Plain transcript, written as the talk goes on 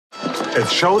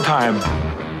It's showtime.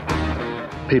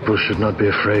 People should not be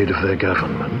afraid of their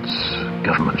governments.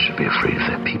 Governments should be afraid of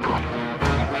their people.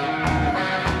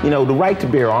 You know, the right to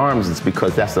bear arms is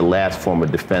because that's the last form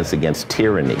of defense against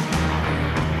tyranny.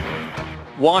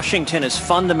 Washington is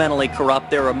fundamentally corrupt.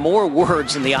 There are more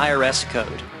words in the IRS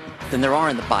code than there are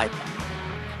in the Bible.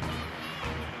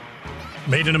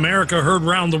 Made in America, heard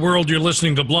round the world. You're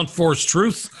listening to Blunt Force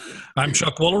Truth. I'm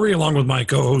Chuck Woolery, along with my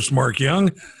co-host Mark Young.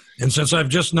 And since I've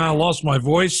just now lost my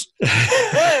voice...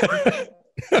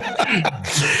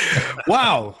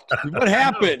 Wow. What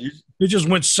happened? It just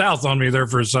went south on me there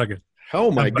for a second.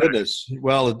 Oh, my goodness.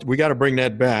 Well, we got to bring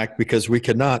that back because we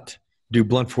cannot do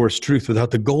Blunt Force Truth without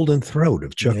the golden throat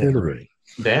of Chuck Woolery.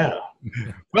 Yeah.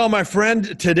 Well, my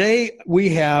friend, today we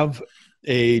have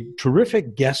a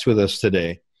terrific guest with us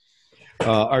today.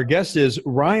 Our guest is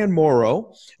Ryan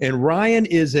Mauro, and Ryan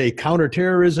is a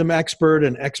counterterrorism expert,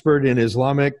 an expert in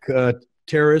Islamic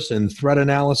terrorist and threat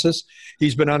analysis.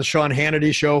 He's been on the Sean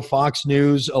Hannity show, Fox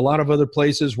News, a lot of other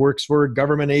places, works for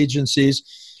government agencies.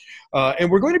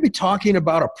 And we're going to be talking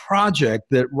about a project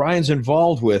that Ryan's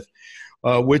involved with,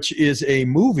 which is a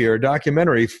movie or a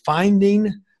documentary,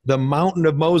 Finding the Mountain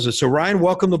of Moses. So, Ryan,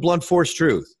 welcome to Blunt Force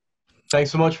Truth. Thanks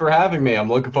so much for having me. I'm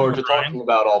looking forward to talking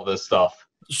about all this stuff.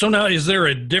 So now, is there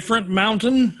a different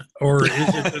mountain, or is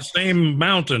it the same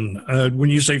mountain? When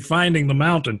you say finding the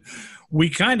mountain, we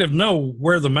kind of know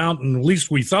where the mountain, at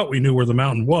least we thought we knew where the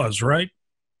mountain was, right?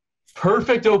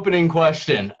 Perfect opening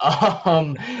question.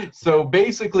 So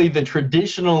basically, the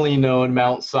traditionally known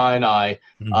Mount Sinai,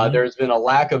 there's been a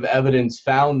lack of evidence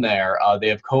found there. They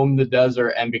have combed the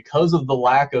desert, and because of the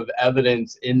lack of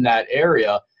evidence in that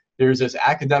area, there's this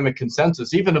academic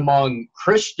consensus, even among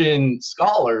Christian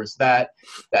scholars, that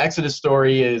the Exodus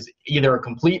story is either a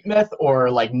complete myth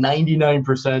or like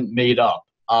 99% made up.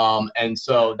 And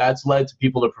so that's led to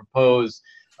people to propose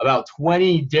about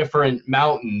 20 different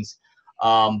mountains.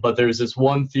 But there's this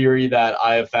one theory that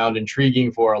I have found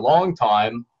intriguing for a long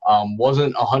time,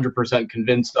 wasn't 100%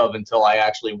 convinced of until I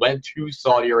actually went to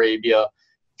Saudi Arabia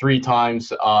 3 times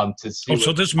to see. Oh,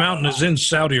 so this mountain is in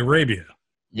Saudi Arabia.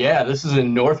 Yeah, this is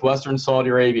in northwestern Saudi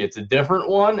Arabia. It's a different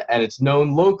one, and it's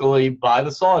known locally by the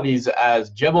Saudis as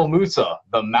Jebel Musa,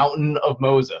 the Mountain of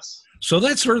Moses. So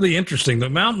that's really interesting. The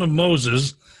Mountain of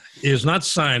Moses is not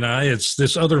Sinai. It's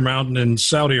this other mountain in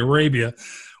Saudi Arabia.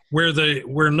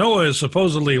 Where Noah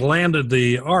supposedly landed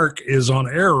the ark is on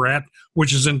Ararat,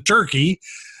 which is in Turkey.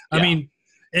 Yeah. I mean,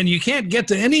 and you can't get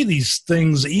to any of these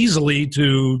things easily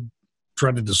to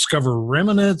try to discover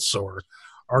remnants or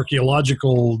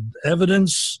archaeological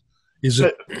evidence. Is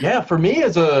it? Yeah, for me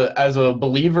as a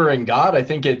believer in God, I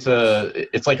think it's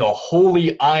like a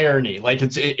holy irony. Like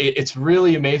it's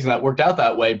really amazing that it worked out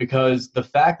that way, because the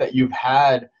fact that you've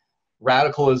had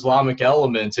radical Islamic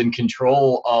elements in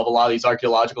control of a lot of these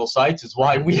archaeological sites is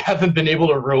why we haven't been able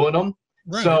to ruin them.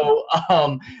 Right. So,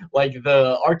 like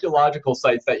the archaeological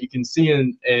sites that you can see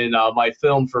in my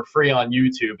film for free on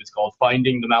YouTube, it's called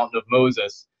Finding the Mountain of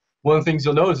Moses. One of the things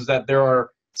you'll notice is that there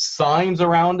are signs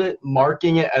around it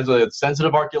marking it as a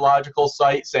sensitive archaeological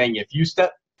site, saying if you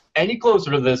step any closer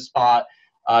to this spot,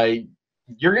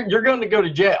 you're going to go to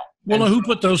jail. Well, now, who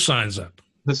put those signs up?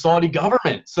 The Saudi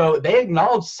government. So they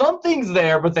acknowledge something's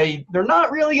there, but they're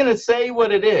not really going to say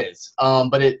what it is.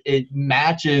 But it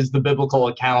matches the biblical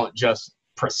account just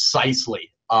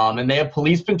precisely. And they have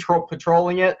police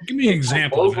patrolling it. Give me an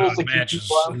example of how it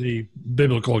matches the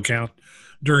biblical account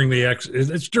during the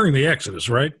It's during the Exodus,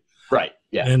 right? Right.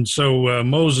 Yeah. And so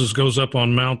Moses goes up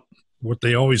on Mount, what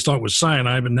they always thought was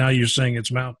Sinai, but now you're saying it's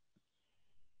Mount.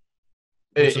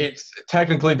 It's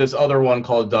technically this other one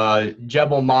called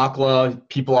Jebel Makla.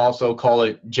 People also call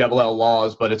it Jebel El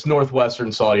Lawz, but it's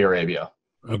northwestern Saudi Arabia.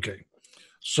 Okay.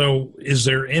 So is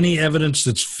there any evidence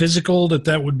that's physical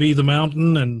that would be the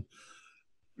mountain? And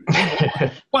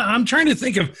well, I'm trying to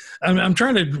think of, I'm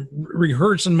trying to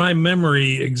rehearse in my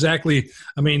memory exactly.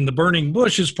 I mean, the burning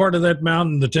bush is part of that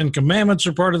mountain. The 10 Commandments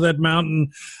are part of that mountain.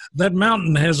 That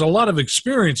mountain has a lot of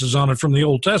experiences on it from the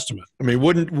Old Testament. I mean,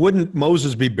 wouldn't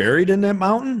Moses be buried in that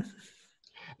mountain?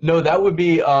 No, that would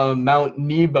be Mount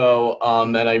Nebo,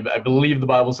 and I believe the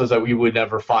Bible says that we would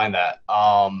never find that.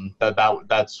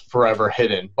 That's forever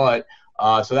hidden. But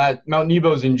so that Mount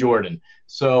Nebo is in Jordan.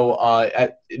 So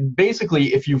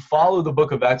basically, if you follow the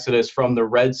book of Exodus from the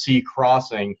Red Sea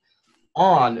crossing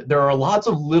on, there are lots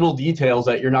of little details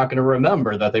that you're not going to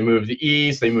remember, that they moved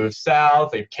east, they moved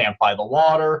south, they camped by the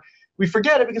water. We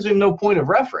forget it because we have no point of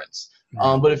reference.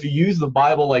 But if you use the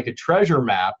Bible like a treasure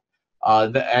map,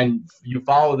 and you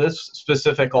follow this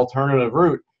specific alternative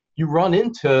route, you run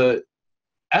into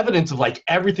evidence of like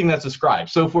everything that's described.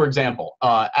 So for example,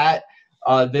 at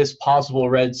this possible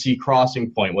Red Sea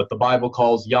crossing point, what the Bible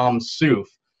calls Yam Suf.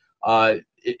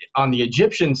 On the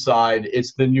Egyptian side,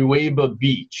 it's the Nuweiba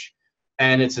Beach.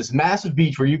 And it's this massive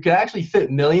beach where you could actually fit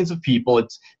millions of people.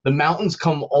 The mountains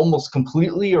come almost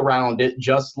completely around it,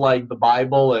 just like the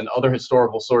Bible and other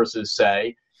historical sources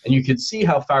say. And you could see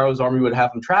how Pharaoh's army would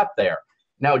have them trapped there.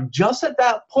 Now, just at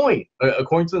that point,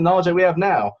 according to the knowledge that we have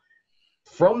now,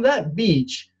 from that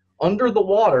beach, under the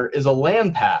water is a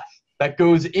land path that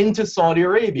goes into Saudi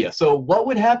Arabia. So what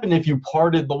would happen if you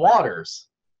parted the waters?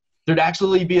 There'd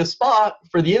actually be a spot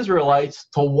for the Israelites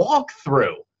to walk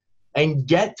through and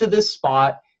get to this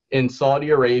spot in Saudi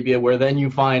Arabia, where then you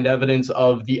find evidence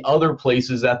of the other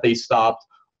places that they stopped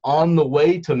on the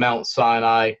way to Mount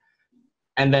Sinai.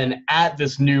 And then at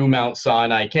this new Mount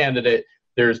Sinai candidate,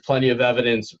 there's plenty of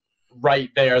evidence right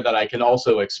there that I can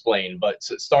also explain. But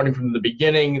starting from the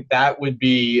beginning, that would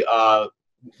be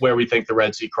where we think the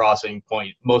Red Sea crossing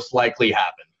point most likely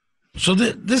happened. So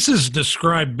this is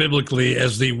described biblically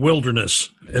as the wilderness,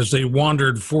 as they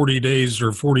wandered 40 days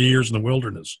or 40 years in the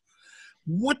wilderness.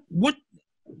 Where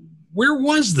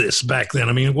was this back then?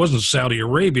 I mean, it wasn't Saudi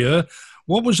Arabia.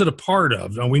 What was it a part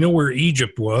of? Now, we know where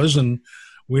Egypt was, and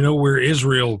we know where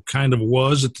Israel kind of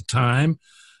was at the time.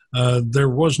 There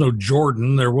was no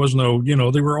Jordan. There was no,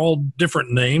 they were all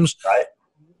different names. Right.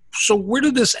 So where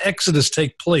did this exodus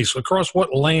take place? Across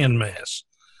what landmass?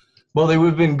 Well, they would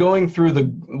have been going through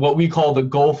what we call the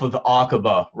Gulf of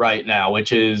Aqaba right now,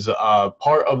 which is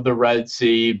part of the Red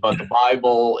Sea, but the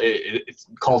Bible it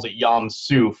calls it Yam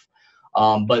Suf.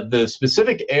 But the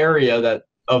specific area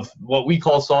of what we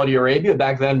call Saudi Arabia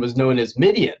back then was known as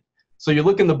Midian. So you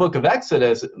look in the book of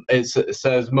Exodus, it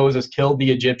says Moses killed the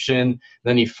Egyptian,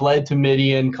 then he fled to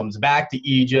Midian, comes back to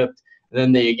Egypt, and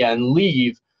then they again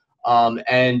leave.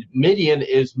 And Midian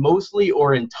is mostly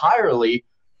or entirely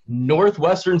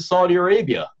northwestern Saudi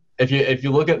Arabia. If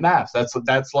you look at maps,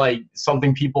 that's like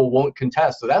something people won't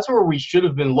contest. So that's where we should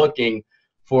have been looking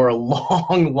for a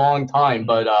long, long time.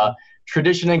 But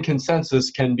tradition and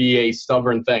consensus can be a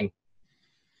stubborn thing.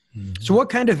 So what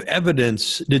kind of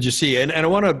evidence did you see? And I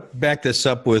want to back this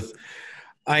up with,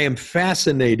 I am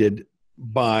fascinated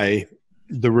by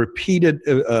the repeated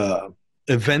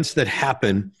events that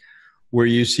happen where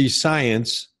you see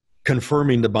science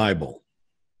confirming the Bible.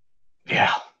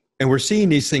 Yeah. And we're seeing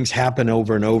these things happen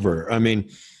over and over. I mean,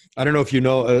 I don't know if you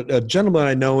know, a gentleman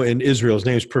I know in Israel, his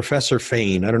name is Professor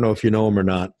Fain. I don't know if you know him or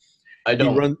not. I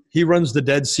don't. He runs the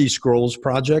Dead Sea Scrolls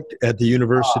Project at the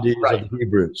University of the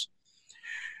Hebrews.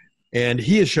 And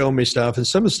he has shown me stuff, and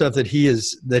some of the stuff that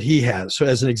he has. So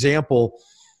as an example,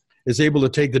 is able to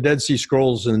take the Dead Sea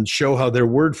Scrolls and show how they're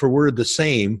word for word the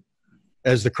same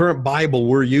as the current Bible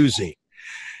we're using.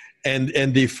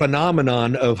 And the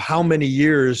phenomenon of how many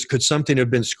years could something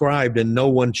have been scribed and no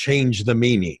one changed the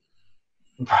meaning?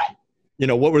 Right.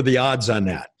 What were the odds on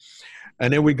that?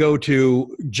 And then we go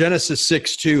to Genesis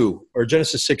 6:2 or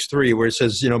Genesis 6:3, where it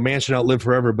says, man shall not live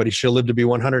forever, but he shall live to be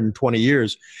 120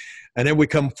 years. And then we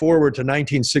come forward to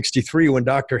 1963 when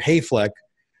Dr. Hayflick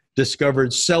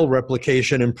discovered cell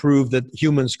replication and proved that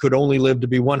humans could only live to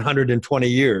be 120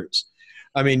 years.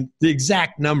 I mean, the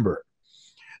exact number.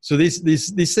 So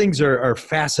these things are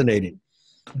fascinating.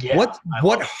 Yeah,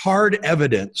 What hard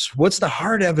evidence? What's the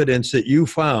hard evidence that you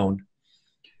found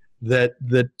that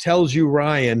tells you,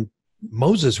 Ryan,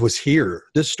 Moses was here?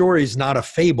 This story is not a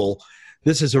fable.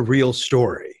 This is a real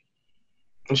story.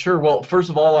 Sure. Well,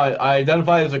 first of all, I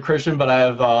identify as a Christian, but I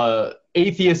have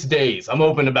atheist days. I'm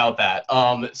open about that.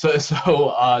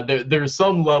 So there's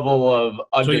some level of.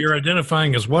 So you're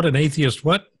identifying as what? An atheist?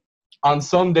 What? On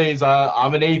some days,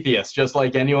 I'm an atheist, just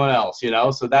like anyone else,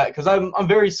 So that because I'm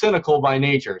very cynical by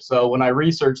nature. So when I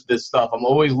research this stuff, I'm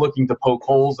always looking to poke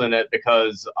holes in it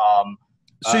because.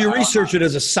 So you research it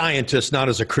as a scientist, not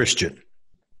as a Christian.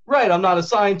 Right, I'm not a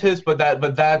scientist, but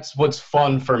that's what's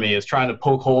fun for me is trying to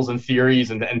poke holes in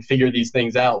theories and figure these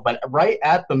things out. But right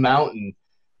at the mountain,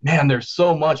 man, there's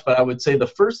so much. But I would say the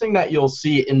first thing that you'll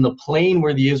see in the plain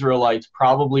where the Israelites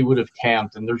probably would have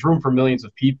camped, and there's room for millions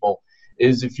of people,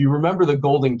 is if you remember the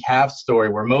golden calf story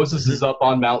where Moses is up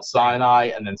on Mount Sinai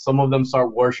and then some of them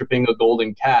start worshiping a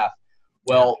golden calf.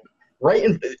 Well, right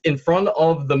in front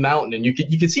of the mountain, and you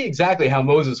can see exactly how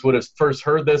Moses would have first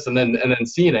heard this and then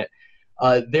seen it.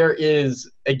 There is,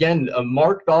 again, a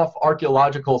marked off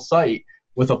archaeological site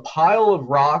with a pile of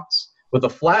rocks with a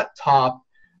flat top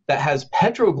that has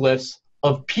petroglyphs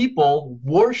of people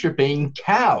worshiping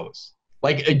cows,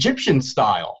 like Egyptian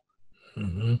style.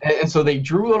 Mm-hmm. And so they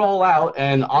drew it all out,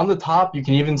 and on the top you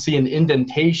can even see an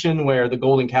indentation where the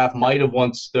golden calf might have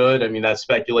once stood. I mean, that's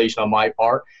speculation on my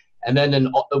part. and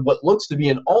then what looks to be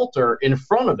an altar in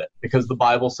front of it, because the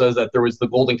Bible says that there was the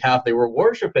golden calf they were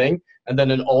worshiping, and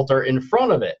then an altar in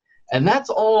front of it. And that's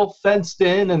all fenced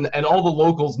in, and all the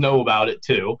locals know about it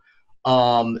too.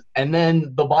 And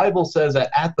then the Bible says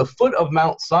that at the foot of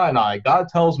Mount Sinai, God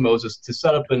tells Moses to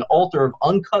set up an altar of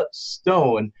uncut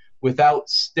stone without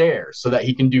stairs so that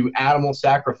he can do animal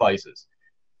sacrifices.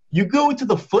 You go to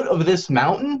the foot of this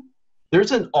mountain,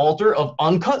 there's an altar of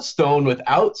uncut stone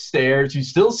without stairs. You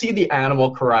still see the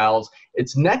animal corrals.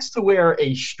 It's next to where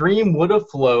a stream would have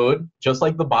flowed, just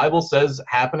like the Bible says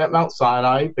happened at Mount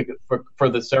Sinai for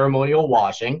the ceremonial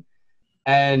washing.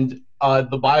 And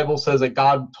the Bible says that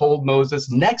God told Moses,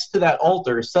 next to that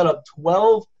altar, set up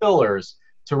 12 pillars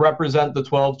to represent the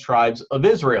 12 tribes of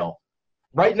Israel.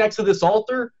 Right next to this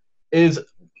altar is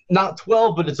not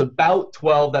 12, but it's about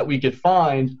 12 that we could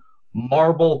find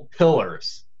marble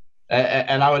pillars.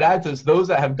 And I would add to this, those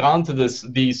that have gone to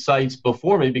these sites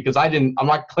before me, because I'm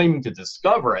not claiming to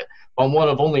discover it, but I'm one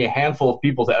of only a handful of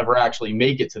people to ever actually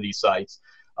make it to these sites.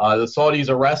 The Saudis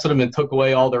arrested them and took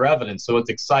away all their evidence. So what's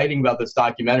exciting about this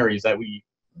documentary is that we,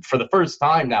 for the first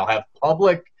time now, have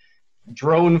public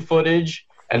drone footage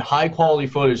and high-quality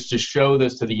footage to show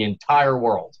this to the entire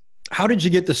world. How did you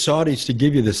get the Saudis to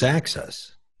give you this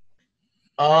access?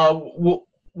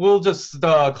 We'll just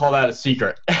call that a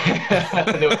secret.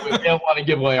 We don't want to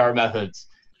give away our methods.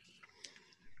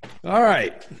 All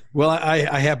right. Well,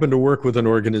 I happen to work with an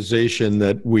organization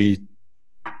that we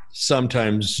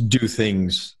sometimes do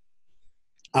things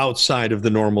outside of the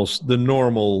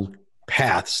normal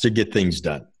paths to get things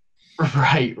done.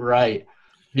 Right.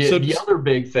 The other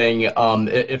big thing,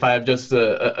 if I have just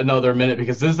another minute,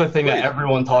 because this is the thing that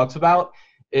everyone talks about,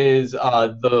 is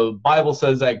the Bible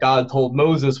says that God told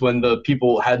Moses when the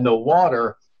people had no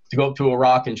water to go up to a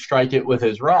rock and strike it with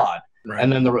his rod. Right.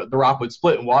 And then the rock would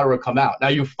split and water would come out. Now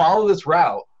you follow this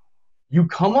route, you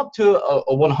come up to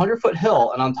a 100-foot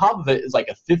hill, and on top of it is like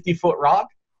a 50-foot rock,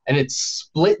 and it's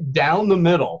split down the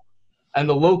middle. And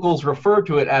the locals refer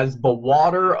to it as the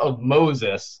water of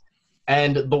Moses.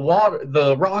 And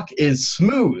the rock is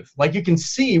smooth. Like you can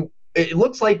see, it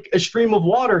looks like a stream of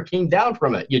water came down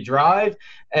from it. You drive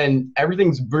and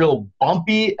everything's real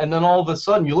bumpy, and then all of a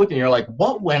sudden you look and you're like,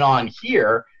 what went on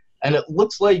here? And it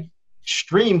looks like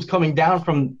streams coming down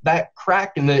from that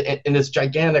crack in this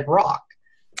gigantic rock.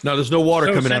 Now there's no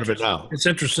water coming out of it now. It's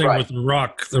interesting with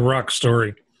the rock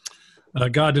story.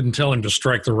 God didn't tell him to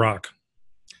strike the rock.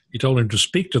 He told him to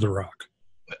speak to the rock.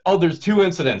 Oh, there's two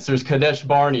incidents. There's Kadesh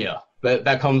Barnea.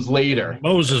 That comes later.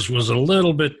 Moses was a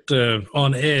little bit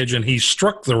on edge, and he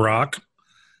struck the rock.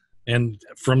 And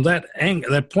from that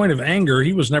point of anger,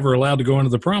 he was never allowed to go into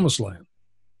the Promised Land.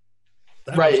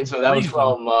 That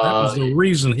was the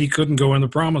reason he couldn't go in the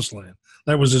Promised Land.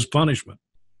 That was his punishment.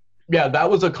 Yeah, that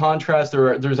was a contrast.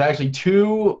 There's actually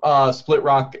two split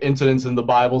rock incidents in the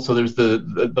Bible. So there's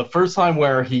the first time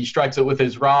where he strikes it with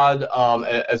his rod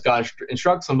as God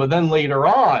instructs him, but then later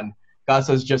on, God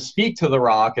says, just speak to the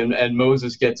rock, and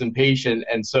Moses gets impatient,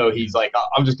 and so he's like,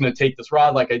 I'm just going to take this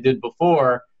rod like I did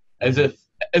before, as if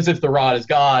the rod is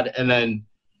God, and then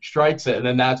strikes it, and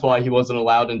then that's why he wasn't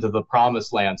allowed into the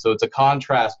Promised Land. So it's a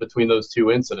contrast between those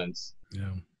two incidents.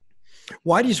 Yeah.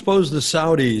 Why do you suppose the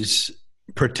Saudis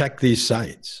protect these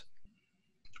sites?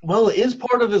 Well, it is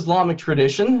part of Islamic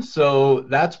tradition, so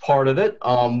that's part of it.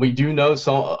 We do know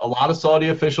a lot of Saudi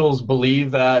officials believe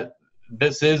that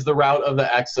this is the route of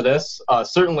the Exodus.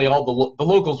 Certainly all the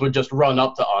locals would just run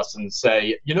up to us and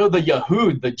say, the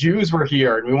Yahud, the Jews were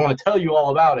here, and we want to tell you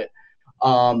all about it.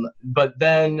 But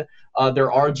then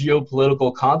there are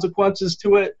geopolitical consequences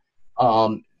to it.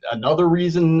 Another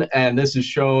reason, and this is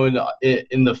shown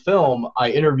in the film,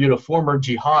 I interviewed a former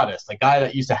jihadist, a guy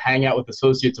that used to hang out with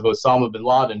associates of Osama bin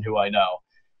Laden, who I know.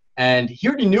 And he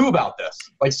already knew about this.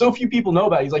 Like, so few people know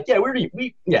about it. He's like,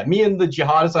 me and the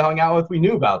jihadists I hung out with, we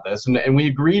knew about this. And we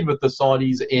agreed with the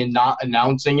Saudis in not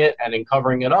announcing it and in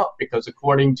covering it up, because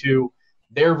according to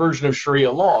their version of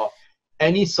Sharia law,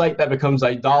 any site that becomes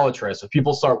idolatrous, if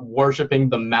people start worshiping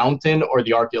the mountain or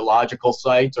the archaeological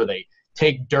sites, or they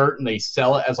take dirt and they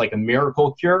sell it as like a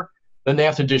miracle cure, then they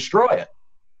have to destroy it.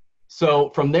 So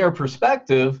from their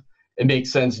perspective, it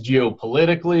makes sense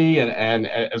geopolitically and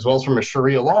as well as from a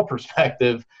Sharia law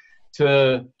perspective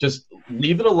to just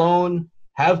leave it alone,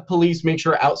 have police make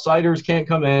sure outsiders can't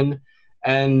come in,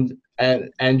 and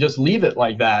just leave it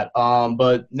like that.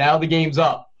 But now the game's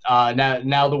up.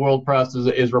 Now the world press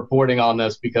is reporting on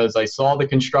this, because I saw the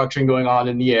construction going on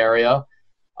in the area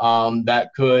that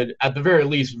could, at the very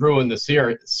least, ruin the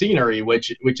scenery,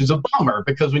 which is a bummer,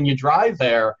 because when you drive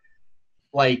there,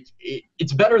 like,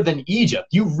 it's better than Egypt.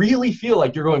 You really feel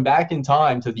like you're going back in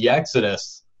time to the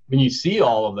Exodus when you see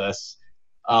all of this.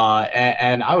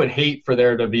 And I would hate for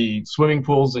there to be swimming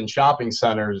pools and shopping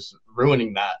centers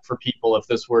ruining that for people if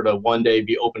this were to one day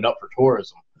be opened up for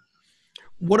tourism.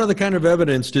 What other kind of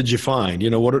evidence did you find?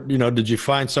 Did you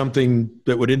find something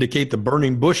that would indicate the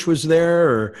burning bush was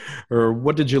there, or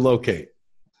what did you locate?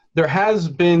 There has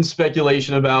been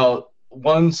speculation about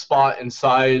one spot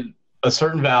inside a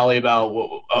certain valley about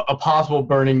a possible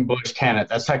burning bush cannon.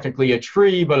 That's technically a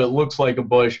tree, but it looks like a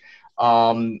bush.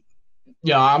 I'm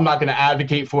not going to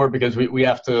advocate for it because we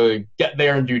have to get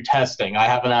there and do testing. I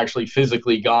haven't actually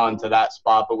physically gone to that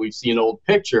spot, but we've seen old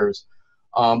pictures.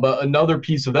 But another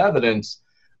piece of evidence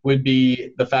would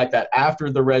be the fact that after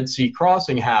the Red Sea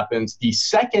crossing happens, the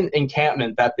second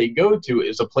encampment that they go to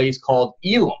is a place called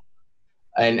Elim.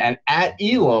 And at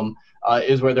Elim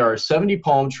is where there are 70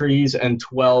 palm trees and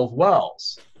 12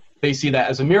 wells. They see that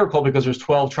as a miracle because there's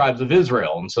 12 tribes of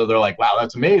Israel. And so they're like, wow,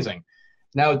 that's amazing.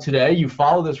 Now today you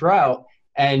follow this route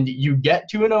and you get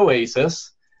to an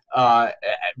oasis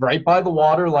right by the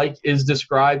water like is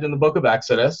described in the book of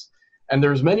Exodus. And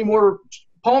there's many more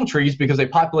palm trees because they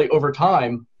populate over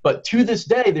time. But to this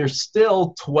day, there's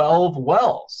still 12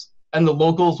 wells. And the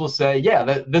locals will say,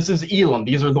 yeah, this is Elim.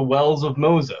 These are the wells of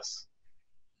Moses.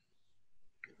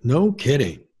 No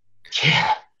kidding.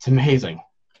 Yeah, it's amazing.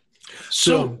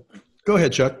 So go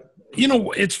ahead, Chuck.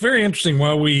 It's very interesting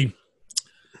while we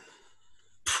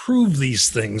prove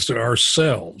these things to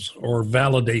ourselves or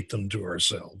validate them to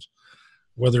ourselves,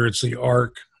 whether it's the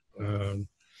Ark,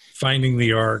 finding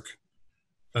the Ark,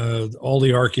 all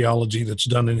the archaeology that's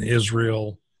done in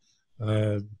Israel.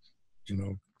 The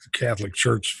Catholic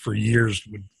Church for years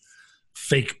would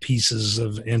fake pieces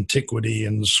of antiquity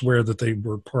and swear that they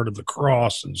were part of the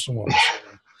cross and so on.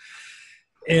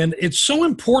 And it's so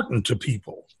important to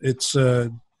people. It's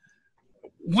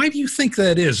why do you think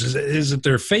that is? Is it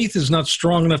their faith is not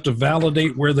strong enough to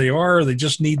validate where they are? Or they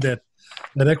just need that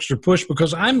extra push?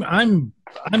 Because I'm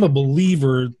a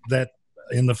believer that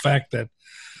in the fact that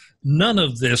none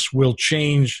of this will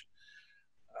change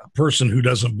a person who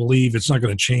doesn't believe. It's not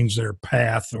going to change their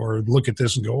path or look at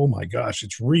this and go, oh my gosh,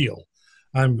 it's real.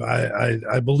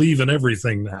 I believe in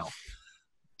everything now.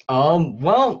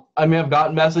 I've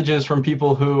gotten messages from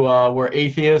people who were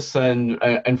atheists and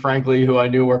frankly, who I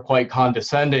knew were quite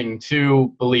condescending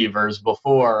to believers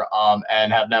before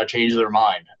and have now changed their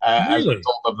mind as a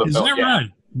result of the film. Is that right?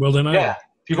 Well, then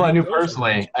people I knew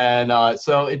personally. And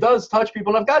so it does touch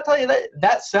people. And I've got to tell you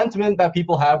that sentiment that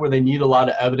people have where they need a lot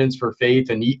of evidence for faith,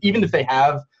 and even if they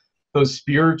have those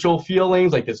spiritual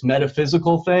feelings, like this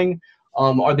metaphysical thing,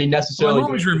 are they necessarily... Well, I'm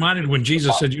always reminded when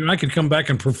Jesus said, I could come back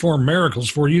and perform miracles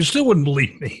for you, you still wouldn't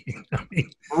believe me.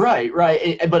 Right.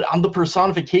 But I'm the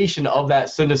personification of that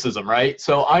cynicism, right?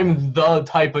 So I'm the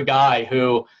type of guy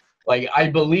who, I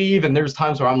believe, and there's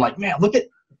times where I'm like, man, look at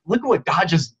what God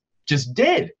just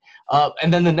did.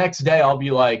 And then the next day I'll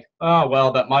be like, oh,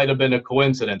 well, that might have been a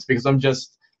coincidence because I'm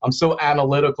so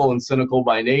analytical and cynical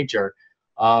by nature.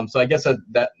 So I guess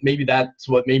that maybe that's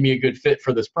what made me a good fit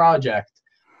for this project.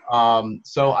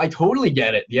 So I totally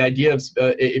get it. The idea of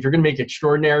if you're going to make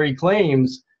extraordinary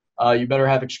claims, you better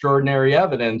have extraordinary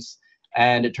evidence.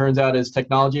 And it turns out as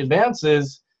technology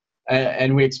advances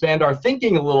and we expand our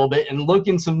thinking a little bit and look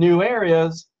in some new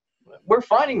areas, we're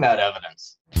finding that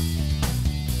evidence.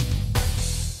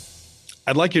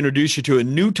 I'd like to introduce you to a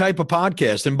new type of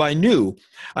podcast. And by new,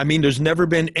 I mean there's never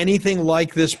been anything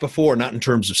like this before, not in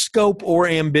terms of scope or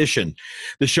ambition.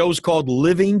 The show's called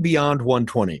Living Beyond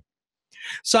 120.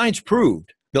 Science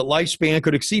proved that lifespan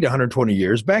could exceed 120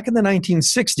 years back in the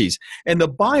 1960s. And the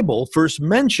Bible first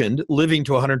mentioned living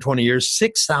to 120 years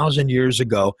 6,000 years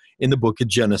ago in the book of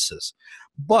Genesis.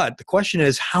 But the question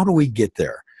is, how do we get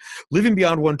there? Living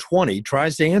Beyond 120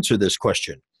 tries to answer this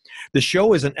question. The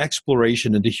show is an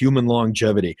exploration into human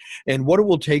longevity and what it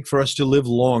will take for us to live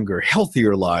longer,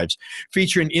 healthier lives,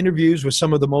 featuring interviews with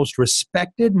some of the most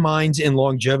respected minds in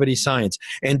longevity science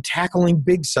and tackling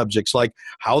big subjects like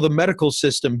how the medical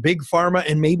system, big pharma,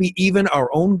 and maybe even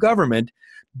our own government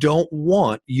don't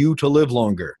want you to live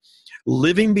longer.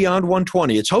 Living Beyond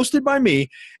 120. It's hosted by me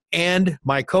and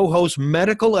my co-host,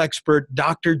 medical expert,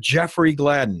 Dr. Jeffrey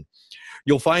Gladden.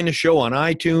 You'll find the show on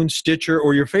iTunes, Stitcher,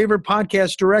 or your favorite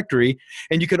podcast directory,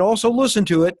 and you can also listen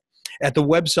to it at the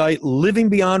website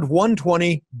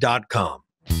livingbeyond120.com.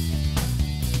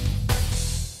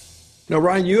 Now,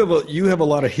 Ryan, you have a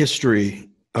lot of history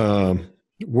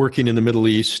working in the Middle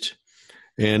East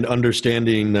and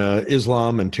understanding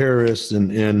Islam and terrorists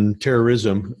and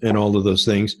terrorism and all of those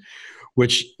things,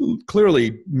 which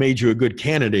clearly made you a good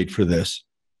candidate for this.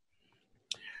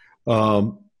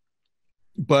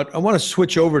 But I want to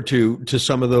switch over to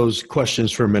some of those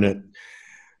questions for a minute.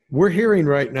 we're hearing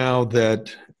right now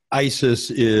that ISIS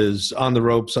is on the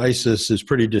ropes. ISIS is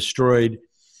pretty destroyed.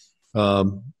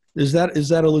 Is that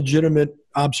a legitimate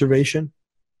observation?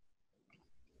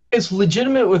 It's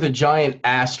legitimate with a giant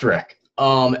asterisk.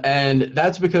 And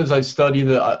that's because I study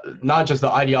not just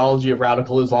the ideology of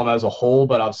radical Islam as a whole,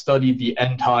 but I've studied the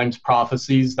end times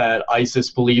prophecies that ISIS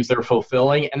believes they're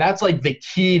fulfilling. And that's like the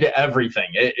key to everything.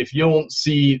 If you don't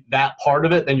see that part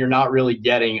of it, then you're not really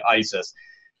getting ISIS.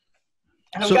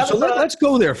 So let's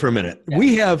go there for a minute.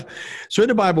 Yeah. In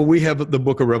the Bible, we have the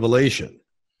book of Revelation.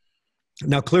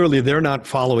 Now, clearly, they're not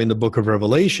following the book of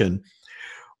Revelation,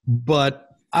 but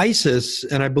ISIS,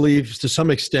 and I believe to some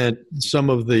extent some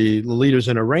of the leaders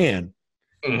in Iran,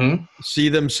 see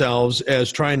themselves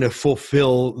as trying to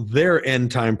fulfill their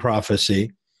end time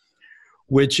prophecy,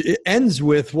 which ends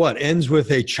with what? Ends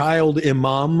with a child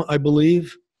imam, I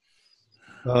believe.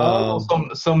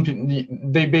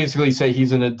 They basically say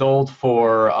he's an adult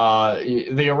for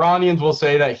the Iranians will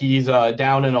say that he's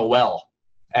down in a well,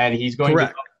 and he's going to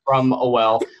come from a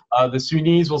well. The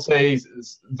Sunnis will say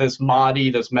this Mahdi,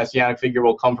 this messianic figure,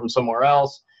 will come from somewhere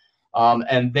else,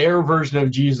 and their version of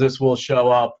Jesus will show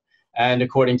up and,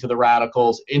 according to the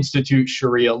radicals, institute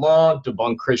Sharia law,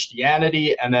 debunk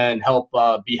Christianity, and then help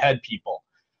behead people.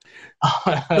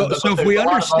 So if we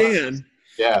understand,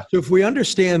 so if we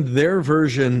understand their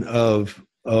version of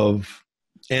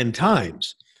end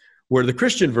times, where the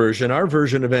Christian version, our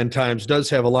version of end times, does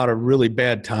have a lot of really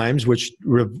bad times, which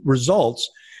results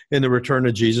in the return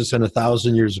of Jesus and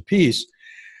 1,000 years of peace,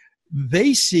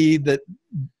 they see that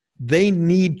they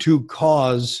need to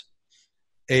cause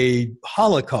a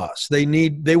Holocaust.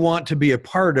 They want to be a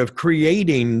part of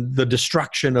creating the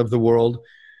destruction of the world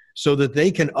so that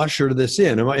they can usher this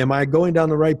in. Am I going down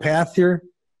the right path here?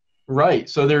 Right.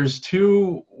 So there's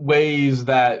two ways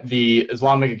that the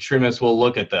Islamic extremists will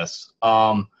look at this.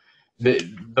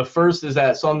 The first is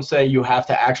that some say you have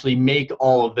to actually make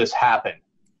all of this happen.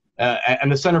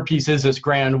 And the centerpiece is this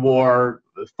grand war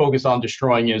focused on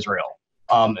destroying Israel.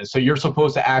 So you're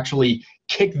supposed to actually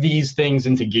kick these things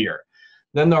into gear.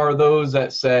 Then there are those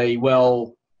that say,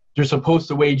 well, you're supposed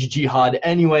to wage jihad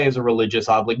anyway as a religious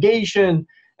obligation.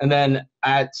 And then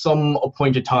at some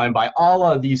appointed time by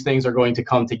Allah, these things are going to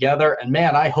come together. And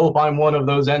man, I hope I'm one of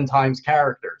those end times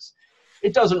characters.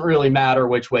 It doesn't really matter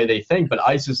which way they think, but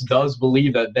ISIS does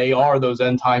believe that they are those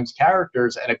end times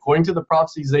characters. And according to the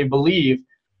prophecies they believe,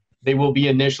 they will be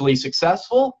initially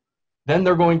successful. Then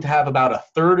they're going to have about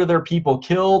 1/3 of their people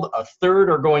killed, 1/3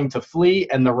 are going to flee,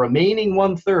 and the remaining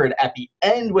 1/3 at the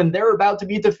end, when they're about to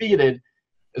be defeated,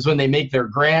 is when they make their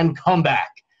grand comeback.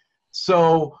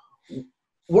 So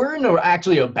we're in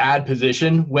actually a bad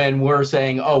position when we're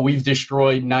saying, oh, we've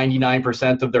destroyed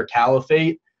 99% of their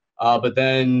caliphate, but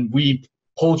then we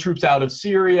pull troops out of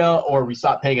Syria or we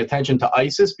stop paying attention to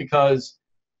ISIS, because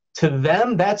to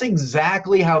them, that's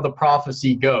exactly how the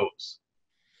prophecy goes.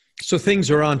 So things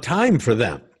are on time for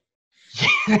them.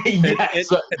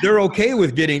 Yes. And they're okay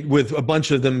with a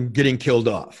bunch of them getting killed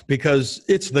off because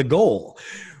it's the goal,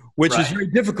 which is very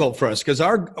difficult for us. Because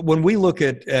when we look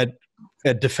at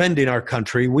defending our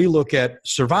country, we look at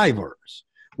survivors.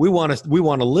 We want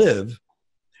to live.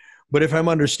 But if I'm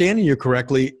understanding you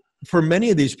correctly, for many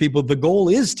of these people, the goal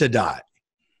is to die.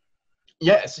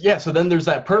 Yes, yeah. So then there's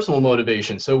that personal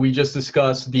motivation. So we just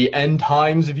discussed the end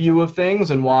times view of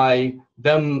things and why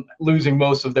them losing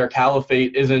most of their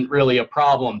caliphate isn't really a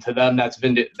problem to them.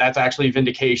 That's actually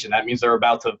vindication. That means they're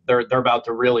about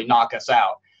to really knock us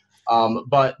out.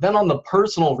 But then on the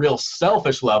personal, real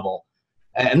selfish level,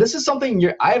 and this is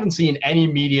something I haven't seen any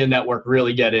media network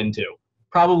really get into,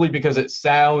 probably because it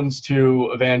sounds too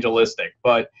evangelistic.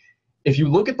 But if you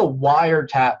look at the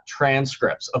wiretap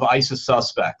transcripts of ISIS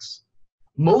suspects,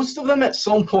 most of them at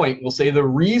some point will say the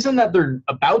reason that they're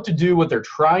about to do what they're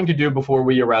trying to do before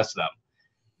we arrest them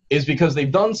is because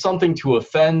they've done something to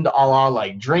offend Allah,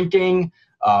 like drinking,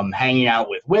 hanging out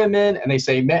with women. And they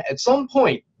say, man, at some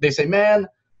point, they say, man,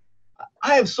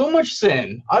 I have so much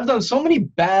sin. I've done so many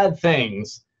bad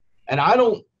things, and I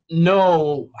don't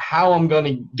know how I'm going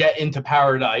to get into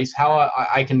paradise, how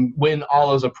I can win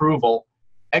Allah's approval,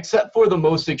 except for the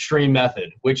most extreme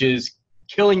method, which is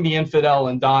killing the infidel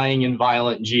and dying in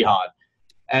violent jihad.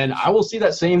 And I will see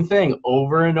that same thing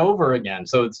over and over again.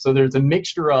 So there's a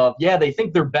mixture of, yeah, they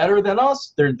think they're better than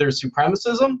us, there's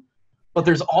supremacism, but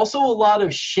there's also a lot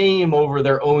of shame over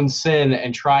their own sin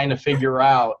and trying to figure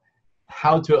out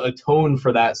how to atone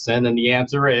for that sin. And the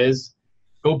answer is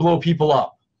go blow people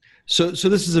up. So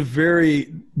this is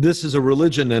a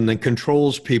religion and that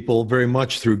controls people very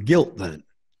much through guilt then.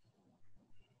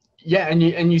 Yeah,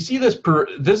 and you see this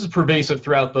this is pervasive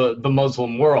throughout the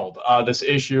Muslim world. This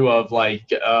issue of like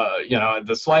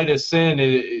the slightest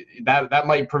sin that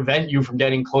might prevent you from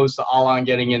getting close to Allah and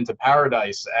getting into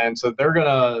paradise. And so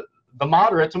the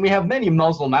moderates, and we have many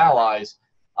Muslim allies.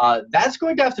 That's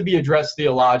going to have to be addressed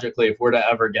theologically if we're to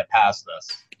ever get past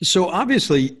this. So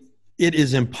obviously, it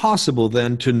is impossible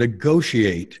then to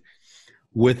negotiate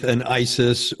with an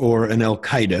ISIS or an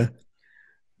Al-Qaeda,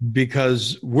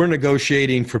 because we're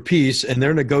negotiating for peace and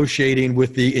they're negotiating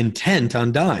with the intent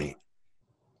on dying.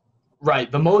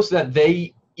 Right. The most that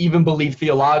they even believe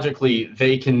theologically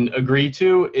they can agree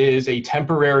to is a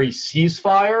temporary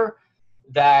ceasefire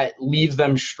that leaves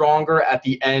them stronger at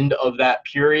the end of that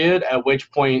period, at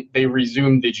which point they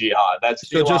resume the jihad. That's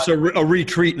so just a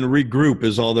retreat and regroup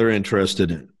is all they're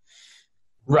interested in.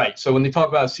 Right. So when they talk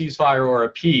about a ceasefire or a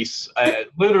peace,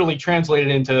 literally translated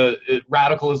into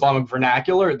radical Islamic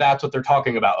vernacular, that's what they're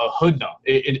talking about, a hudna.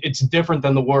 It's different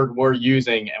than the word we're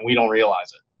using, and we don't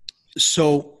realize it.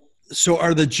 So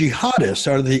are the jihadists,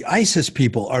 are the ISIS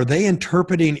people, are they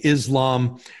interpreting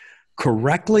Islam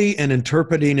correctly and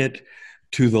interpreting it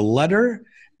to the letter,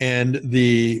 and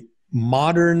the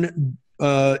modern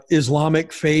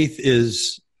Islamic faith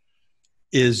is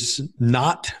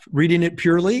not reading it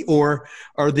purely, or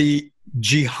are the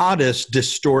jihadists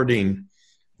distorting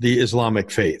the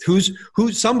Islamic faith?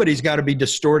 Somebody's got to be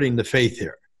distorting the faith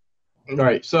here.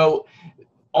 Right. So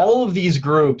all of these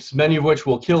groups, many of which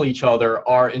will kill each other,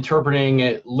 are interpreting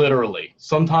it literally.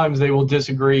 Sometimes they will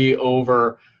disagree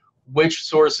over which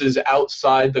sources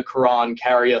outside the Quran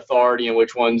carry authority and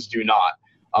which ones do not.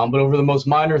 But over the most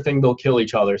minor thing, they'll kill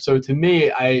each other. So to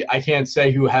me, I can't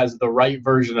say who has the right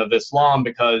version of Islam,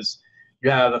 because you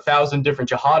have 1,000 different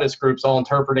jihadist groups all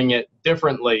interpreting it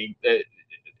differently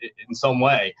in some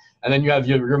way. And then you have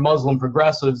your Muslim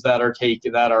progressives that are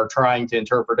trying to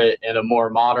interpret it in a more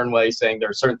modern way, saying there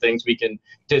are certain things we can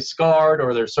discard,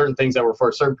 or there's certain things that were for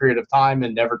a certain period of time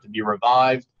and never to be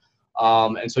revived.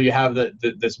 And so you have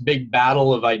this big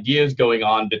battle of ideas going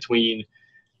on between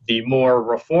the more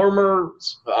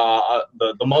reformers,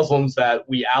 the Muslims that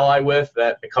we ally with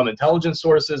that become intelligence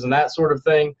sources and that sort of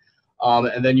thing.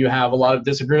 And then you have a lot of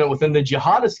disagreement within the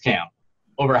jihadist camp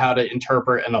over how to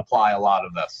interpret and apply a lot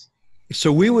of this.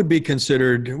 So we would be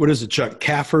considered, what is it, Chuck,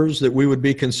 kafirs, that we would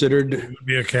be considered? It would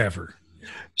be a kafir.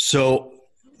 So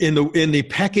in the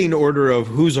pecking order of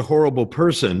who's a horrible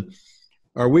person,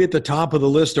 are we at the top of the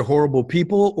list of horrible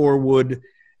people, or would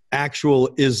actual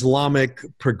Islamic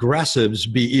progressives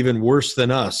be even worse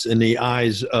than us in the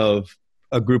eyes of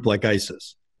a group like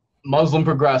ISIS? Muslim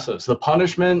progressives, the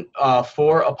punishment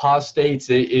for apostates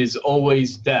is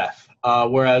always death.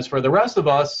 Whereas for the rest of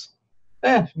us,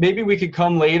 maybe we could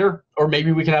come later, or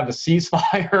maybe we can have a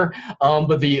ceasefire.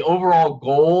 But the overall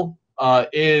goal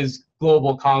is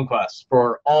global conquest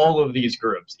for all of these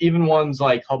groups, even ones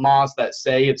like Hamas that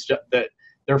say it's just that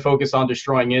they're focused on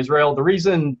destroying Israel. The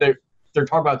reason they're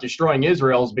talking about destroying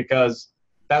Israel is because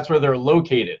that's where they're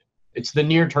located. It's the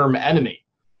near-term enemy.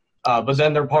 But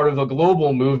then they're part of a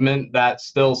global movement that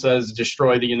still says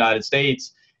destroy the United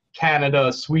States,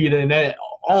 Canada, Sweden,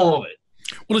 all of it.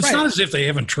 Well, it's not as if they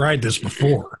haven't tried this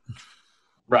before.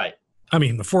 Right. I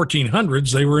mean, the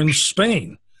 1400s, they were in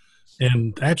Spain.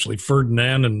 And actually,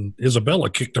 Ferdinand and Isabella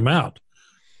kicked them out.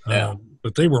 Yeah.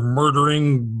 But they were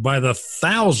murdering by the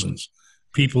thousands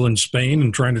people in Spain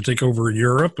and trying to take over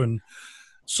Europe. And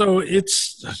so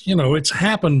it's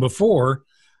happened before,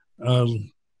 a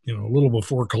little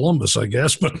before Columbus, I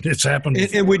guess, but it's happened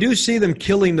before. And we do see them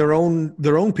killing their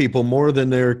own people more than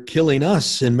they're killing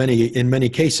us in many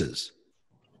cases.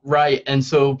 Right. And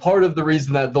so part of the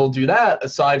reason that they'll do that,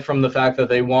 aside from the fact that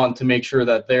they want to make sure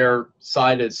that their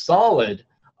side is solid,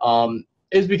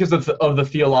 is because of the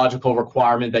theological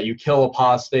requirement that you kill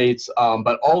apostates.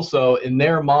 But also in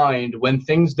their mind, when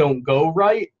things don't go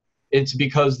right, it's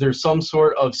because there's some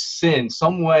sort of sin,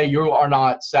 some way you are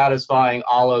not satisfying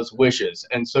Allah's wishes.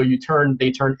 And so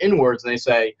they turn inwards and they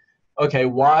say, okay,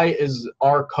 why is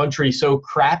our country so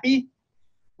crappy?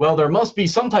 Well, there must be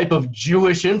some type of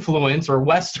Jewish influence or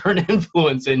Western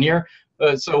influence in here.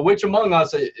 So which among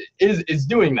us is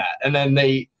doing that? And then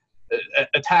they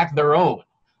attack their own.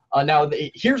 Now,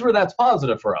 here's where that's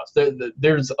positive for us.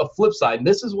 There's a flip side. And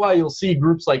this is why you'll see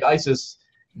groups like ISIS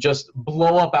just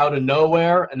blow up out of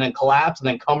nowhere and then collapse and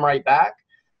then come right back.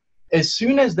 As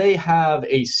soon as they have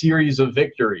a series of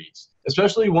victories,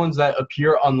 especially ones that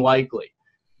appear unlikely,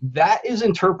 that is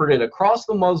interpreted across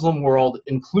the Muslim world,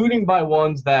 including by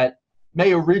ones that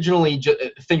may originally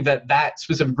think that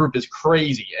specific group is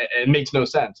crazy and makes no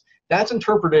sense. That's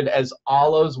interpreted as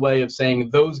Allah's way of saying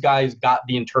those guys got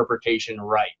the interpretation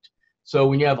right. So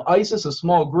when you have ISIS, a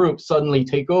small group, suddenly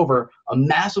take over a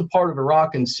massive part of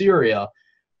Iraq and Syria,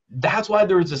 that's why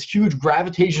there was this huge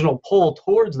gravitational pull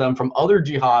towards them from other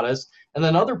jihadists, and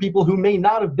then other people who may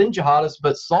not have been jihadists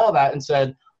but saw that and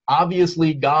said,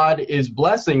 obviously God is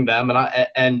blessing them, and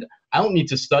I don't need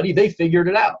to study. They figured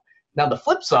it out. Now the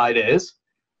flip side is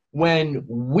when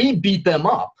we beat them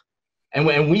up and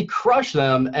when we crush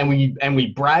them and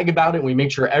we brag about it and we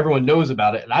make sure everyone knows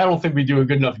about it, and I don't think we do a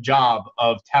good enough job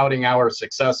of touting our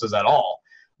successes at all.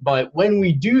 But when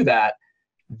we do that,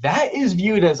 that is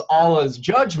viewed as Allah's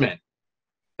judgment,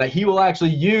 that he will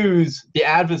actually use the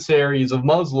adversaries of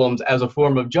Muslims as a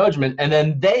form of judgment, and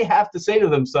then they have to say to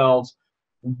themselves,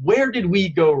 where did we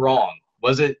go wrong?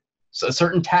 Was it a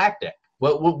certain tactic?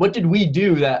 What did we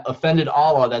do that offended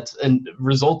Allah that's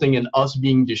resulting in us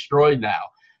being destroyed now?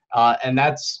 And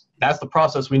that's the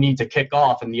process we need to kick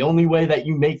off, and the only way that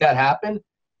you make that happen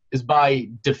is by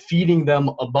defeating them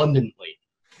abundantly.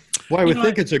 Well, I would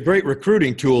think it's a great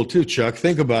recruiting tool too, Chuck.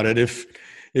 Think about it.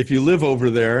 If you live over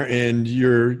there and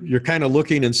you're kind of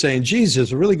looking and saying, geez,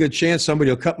 there's a really good chance somebody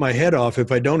will cut my head off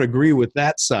if I don't agree with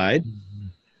that side. Mm-hmm.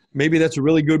 Maybe that's a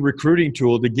really good recruiting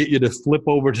tool to get you to flip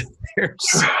over to their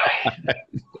side.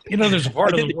 There's a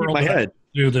part of the world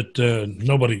that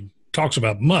nobody talks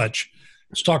about much.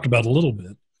 It's talked about a little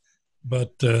bit,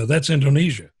 but that's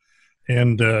Indonesia.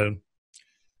 And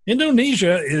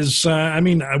Indonesia is,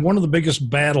 one of the biggest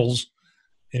battles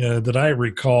that I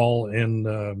recall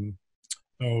in,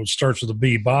 it starts with a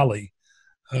B, Bali,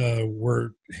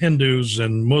 were Hindus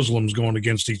and Muslims going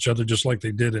against each other, just like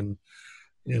they did in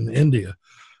India.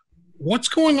 What's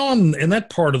going on in that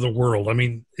part of the world? I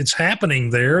mean, it's happening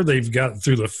there. They've got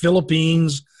through the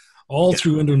Philippines, all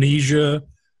through Indonesia.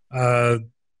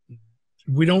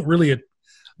 We don't really,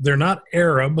 they're not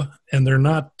Arab, and they're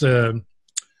not,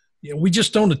 we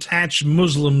just don't attach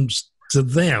Muslims to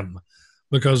them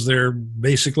because they're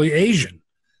basically Asian.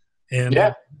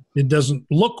 And it doesn't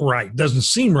look right, doesn't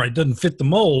seem right, doesn't fit the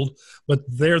mold, but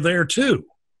they're there too.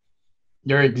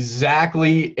 You're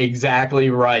exactly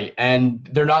right. And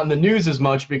they're not in the news as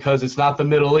much because it's not the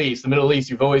Middle East. The Middle East,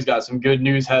 you've always got some good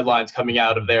news headlines coming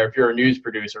out of there if you're a news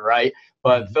producer, right?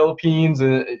 But Philippines,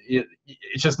 it's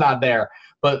just not there.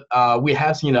 But we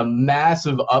have seen a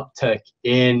massive uptick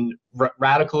in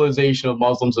radicalization of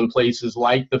Muslims in places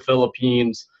like the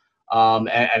Philippines,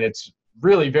 and it's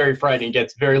really very frightening,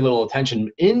 gets very little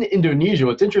attention. In Indonesia,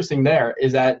 what's interesting there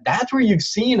is that that's where you've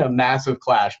seen a massive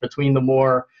clash between the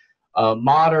more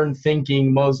modern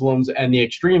thinking Muslims and the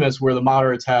extremists, where the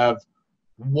moderates have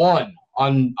won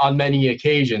on many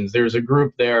occasions. There's a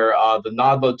group there, the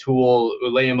Nahdlatul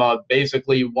Ulama,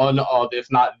 basically one of, if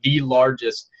not the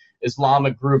largest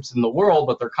Islamic groups in the world,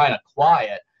 but they're kind of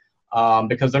quiet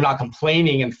because they're not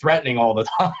complaining and threatening all the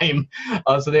time,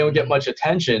 so they don't get much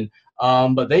attention.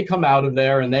 But they come out of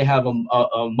there and they have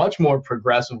a much more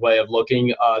progressive way of looking,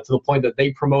 to the point that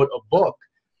they promote a book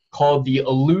called The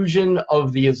Illusion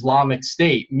of the Islamic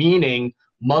State, meaning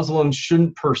Muslims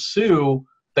shouldn't pursue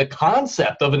the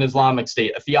concept of an Islamic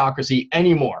state, a theocracy,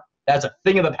 anymore. That's a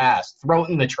thing of the past. Throw it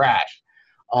in the trash.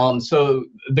 So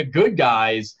the good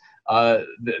guys,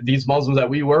 these Muslims that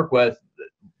we work with,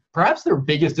 perhaps their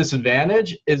biggest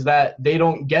disadvantage is that they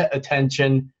don't get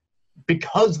attention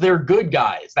because they're good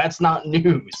guys. That's not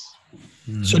news.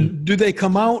 Mm-hmm. So do they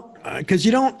come out? Because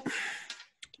you don't,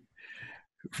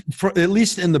 at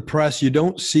least in the press, you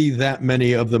don't see that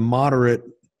many of the moderate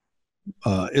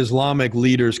Islamic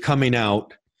leaders coming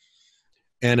out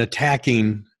and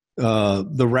attacking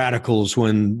the radicals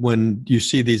when you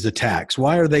see these attacks.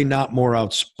 Why are they not more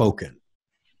outspoken?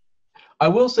 I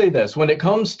will say this: when it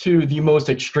comes to the most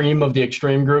extreme of the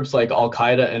extreme groups like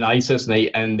Al-Qaeda and ISIS,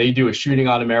 and they do a shooting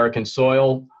on American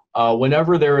soil,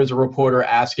 whenever there is a reporter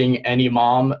asking any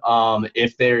imam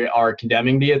if they are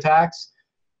condemning the attacks,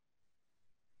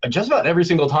 just about every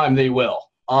single time they will.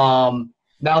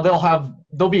 Now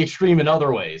they'll be extreme in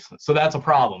other ways, so that's a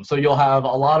problem. So you'll have a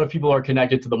lot of people who are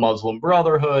connected to the Muslim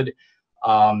Brotherhood,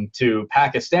 to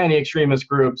Pakistani extremist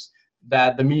groups,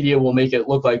 that the media will make it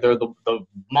look like they're the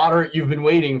moderate you've been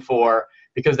waiting for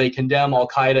because they condemn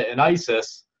Al-Qaeda and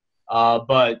ISIS,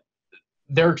 but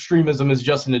their extremism is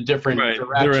just in a different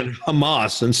direction. They're in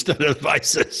Hamas instead of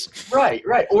ISIS. Right.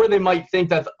 Or they might think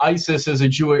that ISIS is a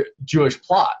Jewish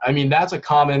plot. I mean, that's a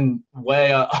common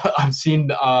way I've seen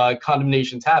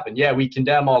condemnations happen. Yeah, we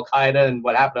condemn Al-Qaeda and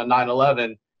what happened on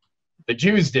 9/11. The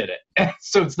Jews did it.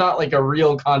 So it's not like a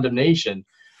real condemnation.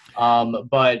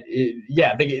 But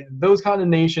those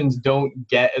condemnations don't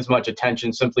get as much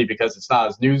attention simply because it's not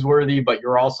as newsworthy, but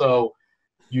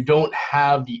you don't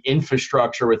have the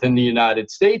infrastructure within the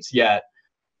United States yet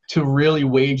to really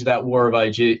wage that war of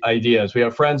ideas. We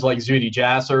have friends like Zuhdi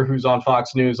Jasser, who's on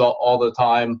Fox News all the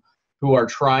time, who are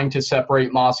trying to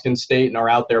separate mosque and state and are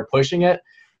out there pushing it.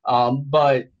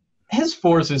 But his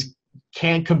forces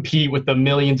can't compete with the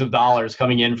millions of dollars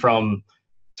coming in from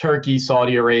Turkey,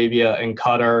 Saudi Arabia, and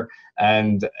Qatar.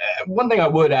 And one thing I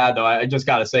would add, though, I just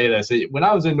got to say this. When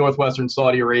I was in northwestern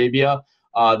Saudi Arabia,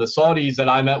 the Saudis that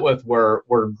I met with were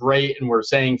great and were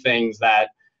saying things that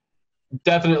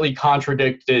definitely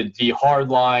contradicted the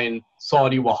hardline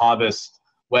Saudi Wahhabist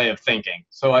way of thinking.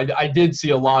 So I did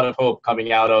see a lot of hope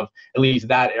coming out of at least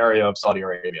that area of Saudi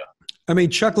Arabia. I mean,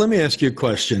 Chuck, let me ask you a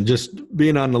question, just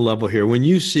being on the level here. When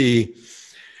you see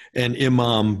an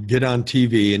imam get on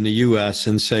TV in the U.S.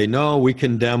 and say, no, we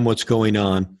condemn what's going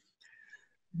on,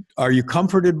 are you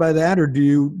comforted by that, or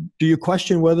do you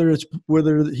question whether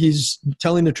he's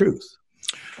telling the truth?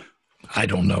 I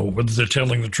don't know whether they're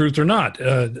telling the truth or not.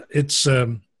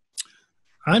 I'm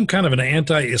kind of an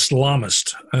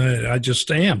anti-Islamist. I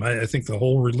just am. I think the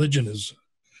whole religion is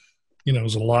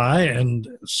a lie. And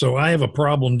so I have a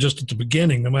problem just at the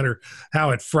beginning, no matter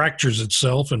how it fractures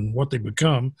itself and what they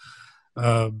become.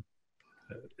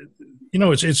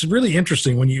 It's really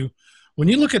interesting when you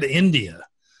look at India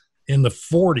in the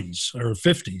 40s or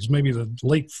 50s, maybe the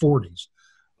late 40s,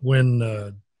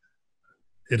 when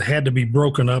it had to be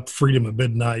broken up, freedom at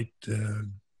midnight,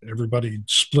 everybody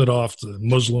split off, the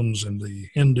Muslims and the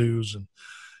Hindus,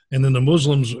 and then the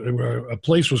Muslims, a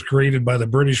place was created by the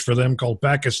British for them called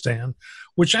Pakistan,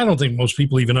 which I don't think most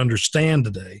people even understand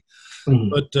today. Mm-hmm.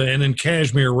 But and in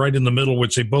Kashmir, right in the middle,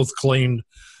 which they both claimed,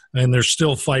 and they're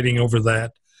still fighting over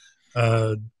that.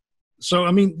 So,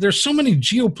 I mean, there's so many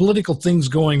geopolitical things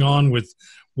going on with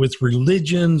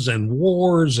religions and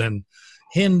wars and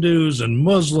Hindus and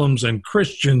Muslims and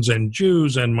Christians and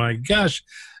Jews, and my gosh,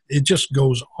 it just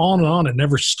goes on and on. It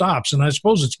never stops. And I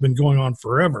suppose it's been going on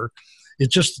forever.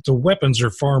 It's just that the weapons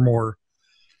are far more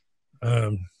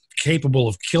capable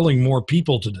of killing more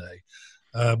people today.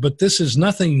 But this is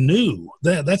nothing new.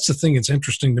 That's the thing that's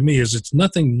interesting to me, is it's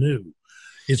nothing new.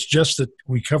 It's just that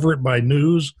we cover it by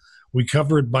news. We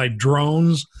cover it by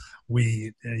drones.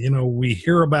 We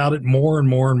hear about it more and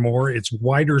more and more. It's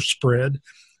wider spread.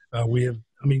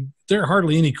 There are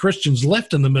hardly any Christians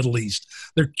left in the Middle East.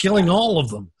 They're killing all of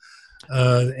them.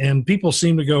 And people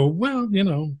seem to go, well,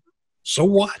 so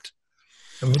what?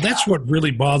 That's what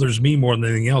really bothers me more than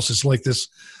anything else. It's like this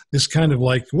kind of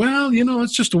like, well,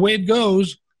 it's just the way it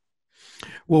goes.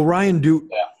 Well, Ryan,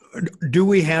 do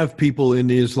we have people in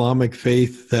the Islamic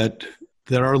faith that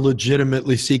are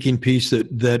legitimately seeking peace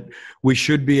that we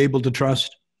should be able to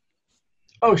trust?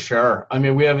 Oh, sure. I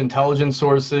mean, we have intelligence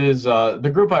sources.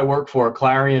 The group I work for,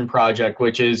 Clarion Project,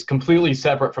 which is completely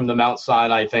separate from the Mount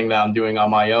Sinai thing that I'm doing on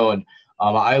my own.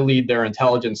 I lead their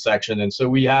intelligence section. And so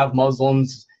we have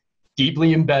Muslims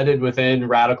deeply embedded within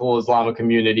radical Islamic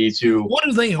communities who... What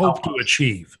do they hope to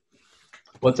achieve?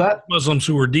 What's that? Muslims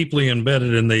who are deeply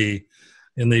embedded in the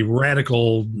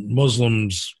radical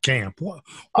Muslims camp.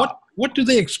 What do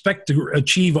they expect to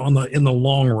achieve in the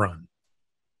long run?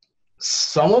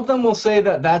 Some of them will say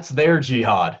that that's their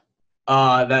jihad,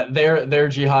 that their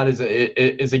jihad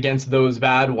is against those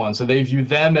bad ones. So they view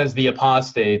them as the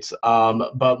apostates.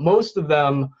 But most of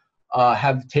them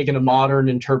have taken a modern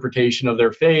interpretation of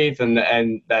their faith,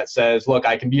 and that says, look,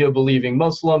 I can be a believing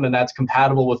Muslim, and that's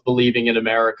compatible with believing in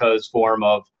America's form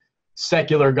of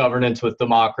secular governance with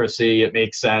democracy. It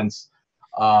makes sense.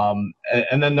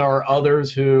 And then there are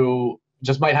others who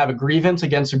just might have a grievance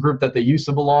against a group that they used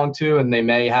to belong to, and they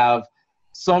may have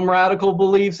some radical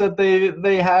beliefs that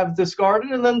they have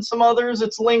discarded, and then some others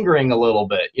it's lingering a little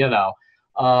bit,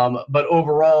 But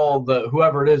overall,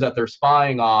 whoever it is that they're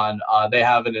spying on, they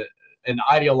have an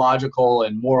ideological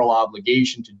and moral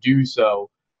obligation to do so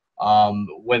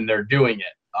when they're doing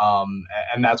it.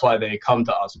 And that's why they come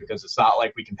to us, because it's not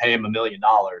like we can pay them $1 million.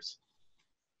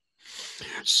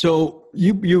 So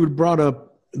you brought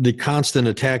up the constant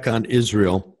attack on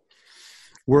Israel.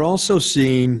 We're also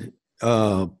seeing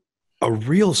a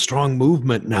real strong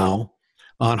movement now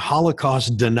on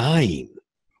Holocaust denying.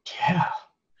 Yeah.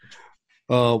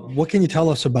 What can you tell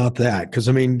us about that? Because,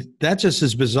 that just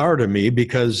is bizarre to me,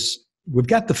 because we've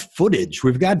got the footage,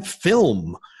 we've got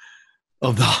film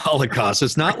of the Holocaust.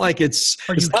 It's not like it's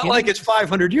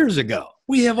 500 years ago.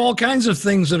 We have all kinds of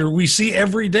things that we see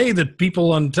every day that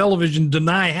people on television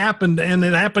deny happened, and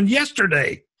it happened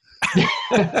yesterday.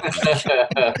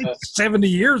 70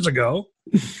 years ago.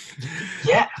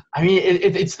 Yeah,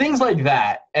 it's things like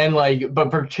that, and but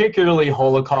particularly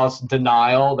Holocaust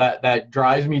denial that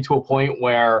drives me to a point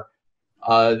where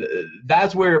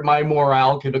that's where my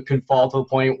morale could fall to the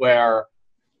point where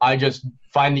I just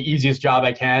find the easiest job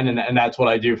I can, and that's what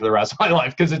I do for the rest of my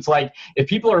life. Because it's like, if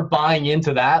people are buying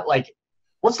into that, like,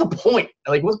 what's the point?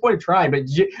 Like, what's the point of trying? But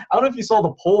I don't know if you saw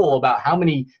the poll about how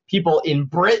many people in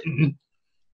Britain,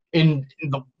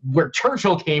 where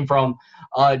Churchill came from,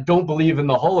 don't believe in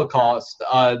the Holocaust,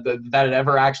 that it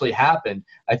ever actually happened.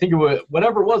 I think it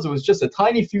was just a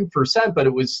tiny few percent, but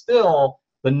it was still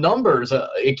the numbers.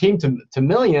 It came to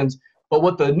millions. But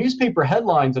what the newspaper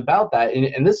headlines about that,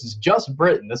 and this is just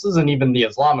Britain, this isn't even the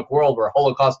Islamic world where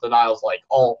Holocaust denial is like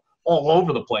all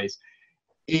over the place.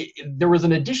 There was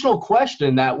an additional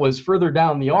question that was further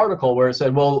down the article where it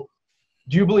said, well,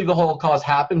 do you believe the Holocaust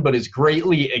happened but is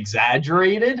greatly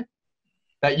exaggerated?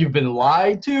 That you've been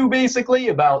lied to, basically,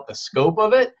 about the scope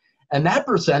of it? And that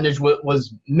percentage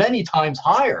was many times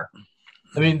higher.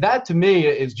 I mean, that to me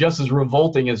is just as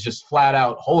revolting as just flat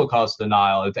out Holocaust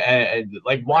denial.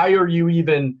 Like, why do you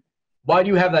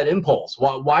have that impulse?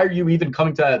 Why are you even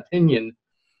coming to that opinion?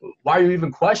 Why are you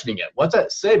even questioning it? What's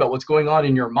that say about what's going on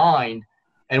in your mind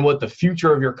and what the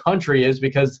future of your country is?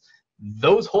 Because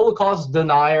those Holocaust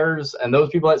deniers and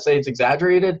those people that say it's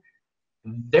exaggerated,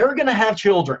 they're going to have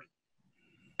children.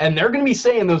 And they're going to be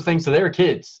saying those things to their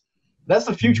kids. That's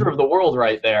the future of the world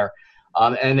right there.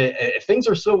 And if things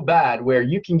are so bad where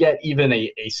you can get even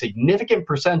a significant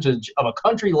percentage of a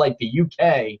country like the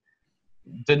UK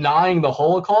denying the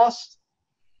Holocaust,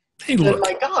 Hey, then look,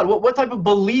 my God, what type of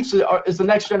beliefs is the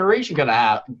next generation going to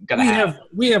have?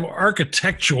 We have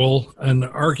architectural and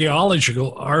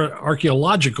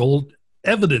archaeological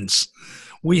evidence.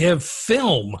 We have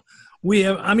film.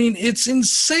 I mean, it's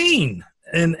insane.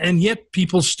 And yet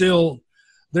people still,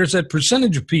 there's that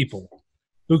percentage of people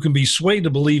who can be swayed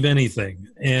to believe anything.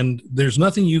 And there's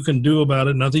nothing you can do about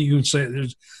it, nothing you can say.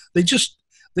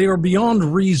 They are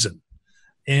beyond reason.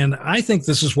 And I think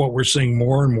this is what we're seeing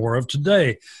more and more of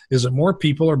today, is that more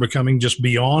people are becoming just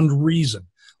beyond reason.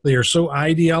 They are so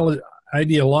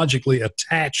ideologically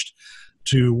attached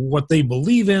to what they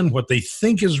believe in, what they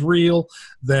think is real,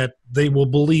 that they will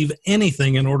believe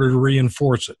anything in order to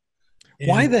reinforce it.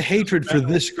 Why the hatred for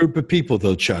this group of people,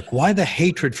 though, Chuck? Why the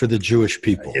hatred for the Jewish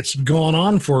people? It's gone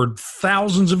on for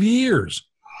thousands of years.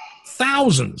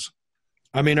 Thousands.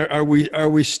 I mean, are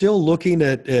we still looking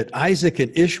at Isaac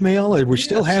and Ishmael? Are we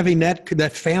still having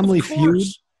that family feud?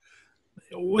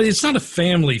 Well, it's not a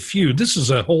family feud. This is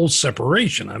a whole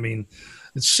separation. I mean,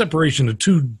 it's separation of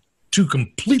two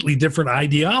completely different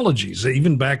ideologies,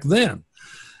 even back then.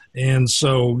 And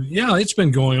so, yeah, it's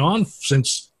been going on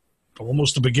since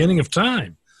almost the beginning of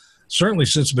time. Certainly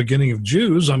since the beginning of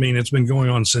Jews. I mean, it's been going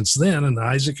on since then, and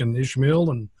Isaac and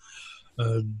Ishmael and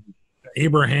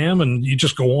Abraham, and you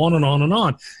just go on and on and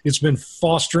on. It's been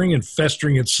fostering and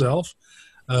festering itself.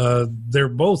 They're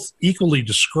both equally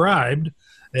described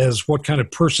as what kind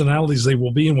of personalities they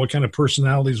will be and what kind of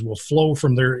personalities will flow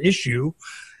from their issue.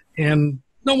 And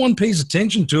no one pays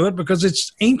attention to it because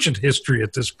it's ancient history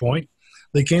at this point.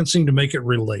 They can't seem to make it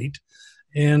relate.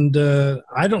 And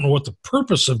I don't know what the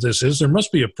purpose of this is. There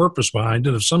must be a purpose behind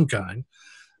it of some kind,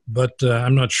 but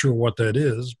I'm not sure what that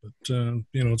is. But,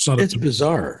 it's not. It's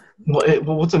bizarre. Well,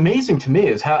 what's amazing to me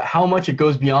is how much it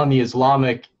goes beyond the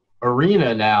Islamic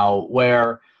arena now,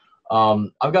 where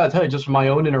I've got to tell you, just from my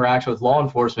own interaction with law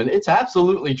enforcement, it's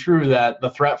absolutely true that the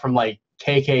threat from like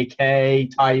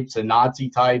KKK types and Nazi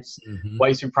types,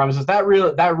 white supremacists,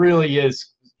 that really is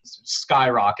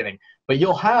skyrocketing. But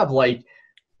you'll have like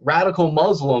radical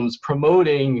Muslims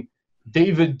promoting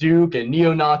David Duke and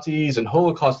neo-Nazis and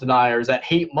Holocaust deniers that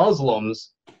hate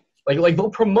Muslims. Like they'll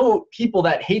promote people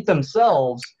that hate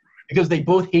themselves because they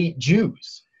both hate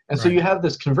Jews. And so you have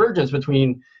this convergence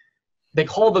between, they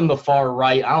call them the far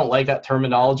right. I don't like that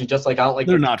terminology, just like I don't like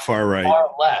they're not far right.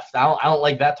 Far left. I don't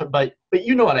like that, but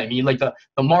you know what I mean, like the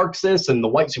Marxists and the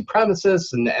white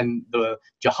supremacists and the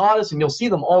jihadists, and you'll see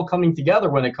them all coming together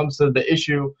when it comes to the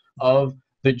issue of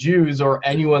the Jews or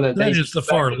anyone that is the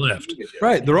far left.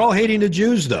 Right. They're all hating the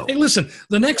Jews, though. Hey, listen,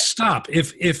 the next stop,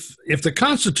 if the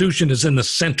Constitution is in the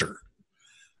center,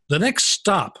 the next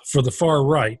stop for the far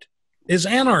right is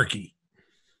anarchy.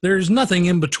 There's nothing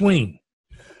in between.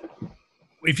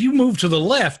 If you move to the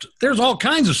left, there's all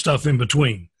kinds of stuff in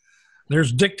between.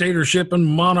 There's dictatorship and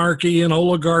monarchy and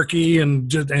oligarchy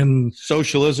and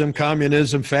socialism,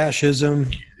 communism,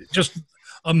 fascism. Just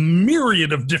a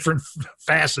myriad of different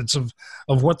facets of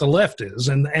what the left is,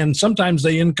 and sometimes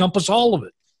they encompass all of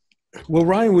it. Well,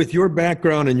 Ryan, with your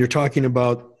background, and you're talking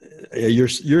about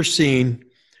you're seeing,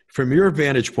 from your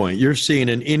vantage point, you're seeing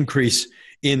an increase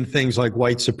in things like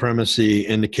white supremacy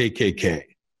and the KKK.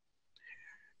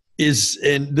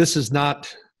 And this is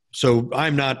not, so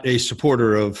I'm not a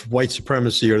supporter of white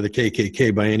supremacy or the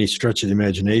KKK by any stretch of the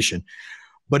imagination,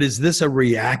 But is this a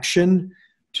reaction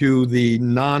to the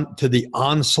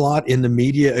onslaught in the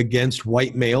media against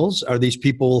white males?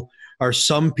 Are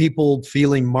some people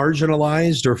feeling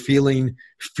marginalized or feeling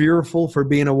fearful for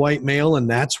being a white male, and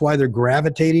that's why they're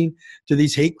gravitating to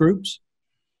these hate groups?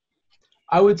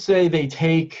 I would say they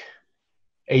take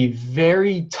a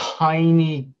very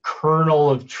tiny kernel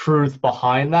of truth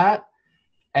behind that,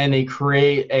 and they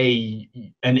create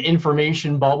an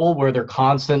information bubble where they're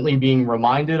constantly being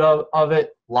reminded of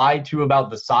it, lied to about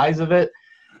the size of it,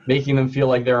 making them feel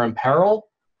like they're in peril.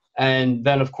 And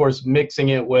then, of course, mixing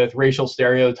it with racial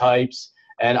stereotypes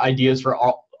and ideas for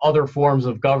other forms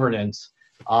of governance.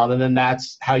 And then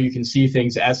that's how you can see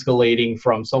things escalating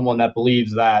from someone that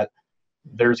believes that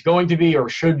there's going to be or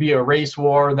should be a race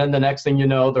war. Then the next thing you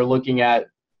know, they're looking at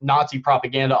Nazi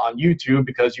propaganda on YouTube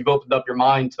because you've opened up your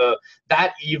mind to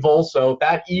that evil. So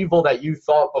that evil that you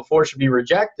thought before should be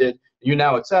rejected, you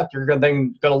now accept, you're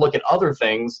then going to look at other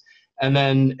things. And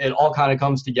then it all kind of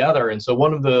comes together. And so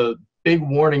one of the big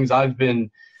warnings I've been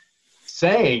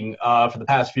saying for the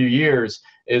past few years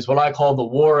is what I call the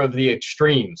war of the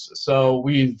extremes. So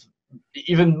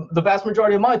even the vast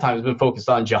majority of my time has been focused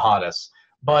on jihadists.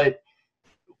 But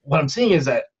what I'm seeing is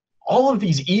that all of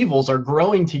these evils are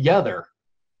growing together.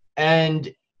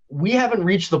 And we haven't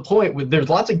reached the point where there's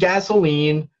lots of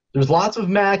gasoline, there's lots of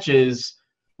matches.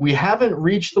 We haven't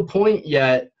reached the point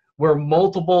yet where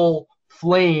multiple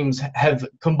flames have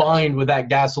combined with that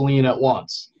gasoline at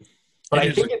once. But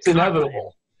I think it's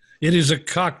inevitable. It is a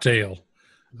cocktail.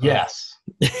 Yes.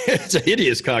 It's a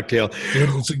hideous cocktail.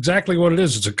 It's exactly what it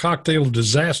is. It's a cocktail of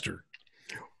disaster.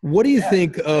 What do you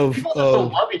think of... People just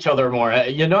don't love each other more.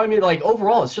 You know what I mean? Like,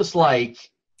 overall, it's just like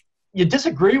you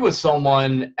disagree with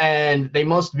someone and they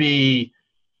must be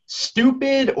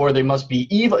stupid or they must be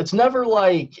evil. It's never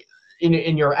like...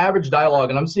 In your average dialogue,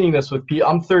 and I'm seeing this with people,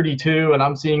 I'm 32, and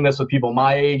I'm seeing this with people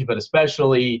my age, but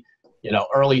especially,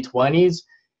 early 20s.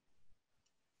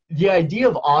 The idea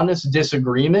of honest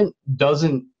disagreement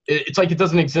it's like it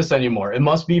doesn't exist anymore. It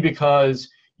must be because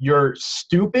you're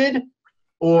stupid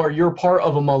or you're part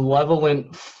of a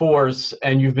malevolent force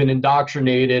and you've been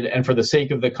indoctrinated, and for the sake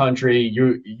of the country,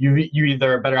 you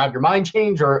either better have your mind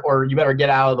changed or you better get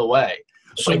out of the way.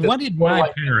 So like why did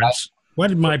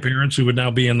my parents, who would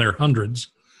now be in their hundreds,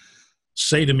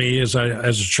 say to me as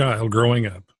a child growing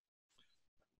up,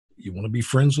 you want to be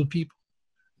friends with people?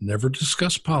 Never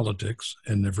discuss politics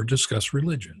and never discuss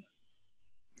religion.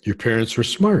 Your parents were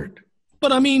smart.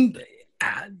 But I mean,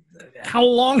 how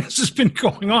long has this been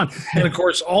going on? And of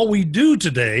course, all we do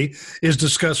today is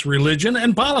discuss religion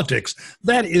and politics.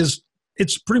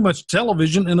 It's pretty much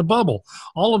television in a bubble.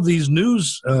 All of these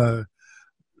news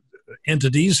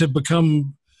entities have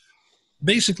become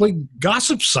basically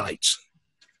gossip sites.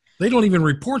 They don't even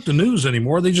report the news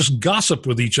anymore. They just gossip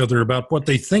with each other about what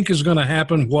they think is going to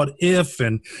happen, what if,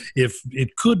 and if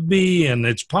it could be, and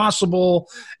it's possible.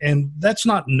 And that's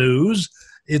not news.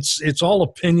 It's all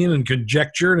opinion and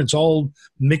conjecture, and it's all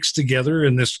mixed together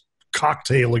in this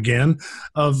cocktail again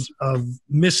of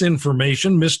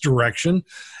misinformation, misdirection.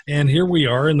 And here we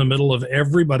are in the middle of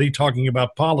everybody talking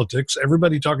about politics,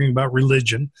 everybody talking about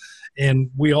religion, and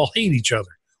we all hate each other.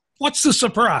 What's the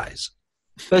surprise?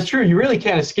 That's true. You really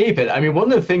can't escape it. I mean,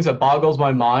 one of the things that boggles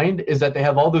my mind is that they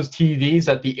have all those TVs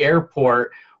at the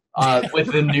airport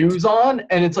with the news on,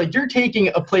 and it's like you're taking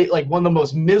a place, like one of the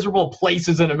most miserable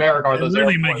places in America are those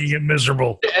really airports. Making it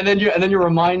miserable. And then you're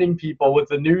reminding people with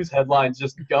the news headlines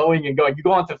just going and going. You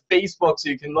go onto Facebook so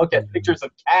you can look at pictures of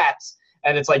cats,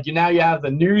 and it's like you have the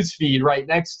news feed right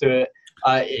next to it.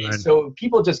 Right. So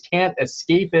people just can't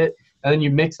escape it. And then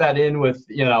you mix that in with,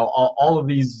 all of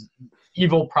these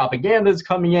evil propagandas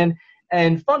coming in.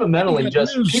 And fundamentally,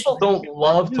 people don't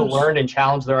love to learn and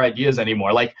challenge their ideas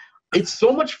anymore. Like, it's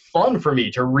so much fun for me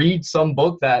to read some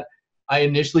book that I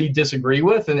initially disagree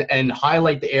with and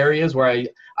highlight the areas where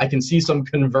I can see some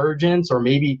convergence or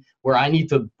maybe where I need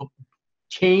to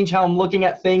change how I'm looking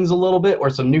at things a little bit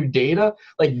or some new data.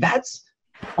 Like, that's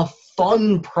a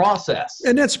fun process.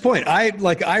 And that's the point.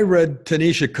 I read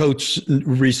Tanisha Coates'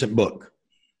 recent book.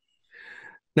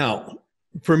 Now,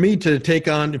 for me to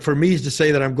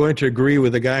say that I'm going to agree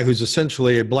with a guy who's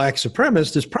essentially a black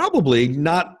supremacist is probably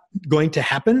not going to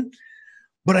happen.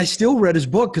 But I still read his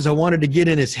book because I wanted to get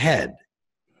in his head.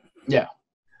 Yeah.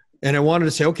 And I wanted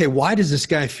to say, okay, why does this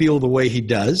guy feel the way he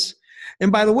does?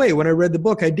 And by the way, when I read the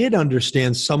book, I did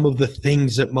understand some of the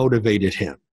things that motivated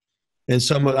him. And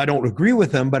some, I don't agree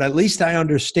with them, but at least I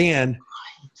understand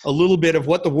a little bit of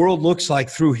what the world looks like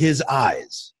through his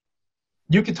eyes.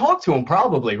 You could talk to him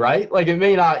probably, right? Like, it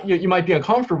may not, you might be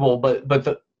uncomfortable,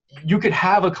 but you could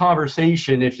have a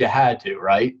conversation if you had to,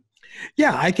 right?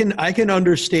 Yeah, I can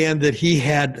understand that he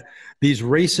had these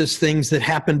racist things that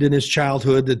happened in his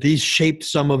childhood, that these shaped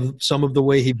some of the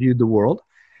way he viewed the world.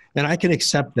 And I can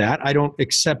accept that. I don't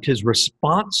accept his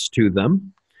response to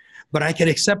them, but I can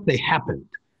accept they happened.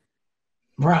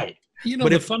 Right. You know,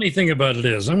 but the funny thing about it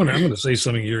is, I'm gonna say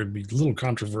something here. It'd be a little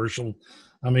controversial.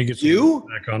 I may get some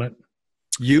back on it.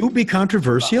 You be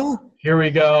controversial? Here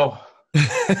we go.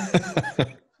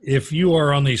 If you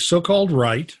are on the so-called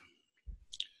right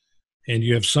and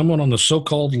you have someone on the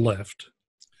so-called left,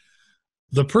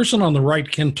 the person on the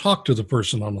right can talk to the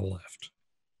person on the left.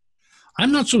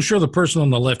 I'm not so sure the person on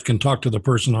the left can talk to the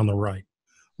person on the right,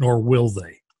 nor will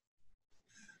they.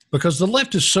 Because the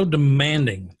left is so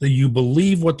demanding that you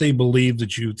believe what they believe,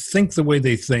 that you think the way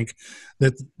they think,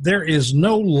 that there is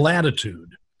no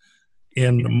latitude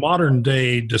in modern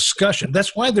day discussion.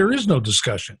 That's why there is no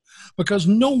discussion, because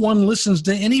no one listens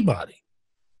to anybody.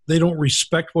 They don't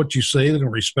respect what you say. They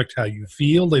don't respect how you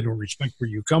feel. They don't respect where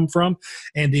you come from.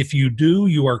 And if you do,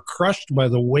 you are crushed by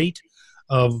the weight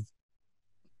of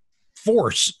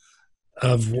force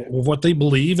of what they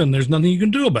believe, and there's nothing you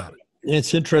can do about it.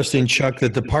 It's interesting, Chuck,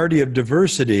 that the party of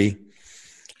diversity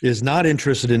is not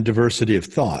interested in diversity of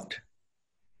thought.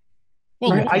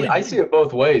 Well, I see it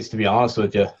both ways, to be honest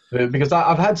with you, because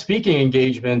I've had speaking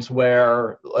engagements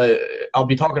where I'll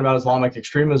be talking about Islamic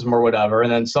extremism or whatever,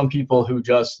 and then some people who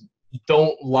just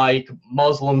don't like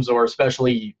Muslims or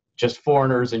especially just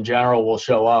foreigners in general will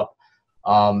show up,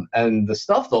 and the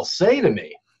stuff they'll say to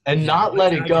me and not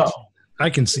let it go.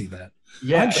 I can see that.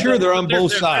 Yeah, I'm sure they're on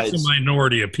both sides. That's a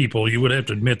minority of people. You would have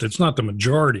to admit that's not the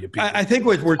majority of people. I think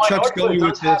where Chuck's going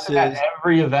with this is at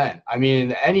every event. I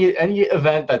mean, any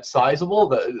event that's sizable,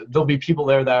 there'll be people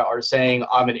there that are saying,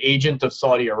 I'm an agent of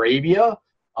Saudi Arabia,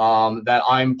 that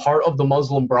I'm part of the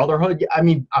Muslim Brotherhood. I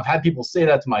mean, I've had people say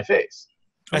that to my face.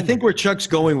 I think where Chuck's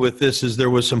going with this is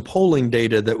there was some polling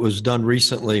data that was done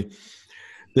recently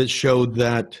that showed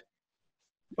that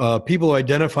people who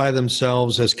identify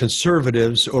themselves as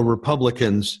conservatives or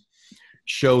Republicans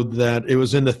showed that it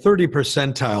was in the 30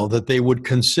 percentile that they would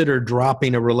consider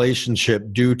dropping a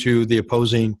relationship due to the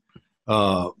opposing,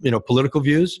 political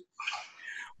views.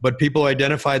 But people who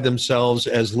identified themselves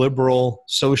as liberal,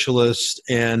 socialist,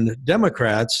 and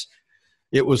Democrats,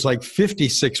 it was like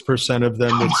 56% of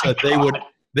them that said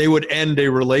they would end a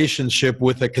relationship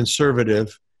with a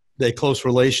conservative. A close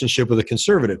relationship with a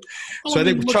conservative. So I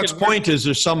think Chuck's point is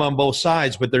there's some on both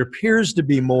sides, but there appears to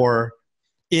be more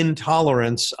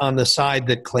intolerance on the side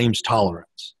that claims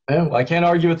tolerance. Yeah, well, I can't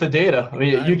argue with the data. I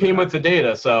mean, you came with the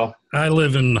data, so. I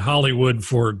live in Hollywood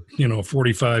for,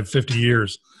 45, 50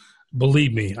 years.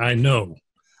 Believe me, I know.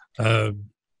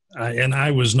 And I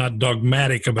was not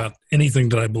dogmatic about anything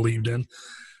that I believed in.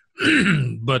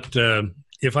 But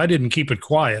if I didn't keep it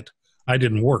quiet, I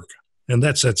didn't work. And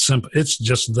that's that simple. It's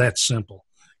just that simple.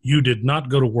 You did not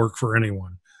go to work for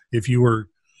anyone. If you were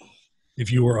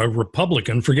a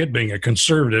Republican, forget being a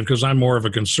conservative, because I'm more of a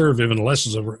conservative and less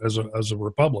as a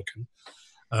Republican.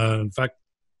 In fact,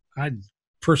 I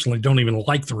personally don't even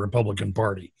like the Republican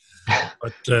Party,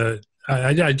 but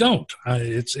I don't.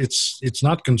 It's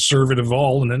not conservative at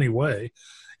all in any way.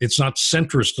 It's not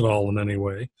centrist at all in any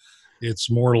way. It's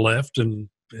more left, and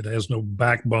it has no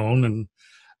backbone, and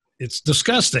it's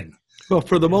disgusting. Well,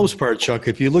 for the most part, Chuck,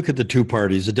 if you look at the two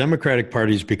parties, the Democratic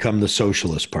Party's become the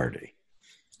Socialist Party.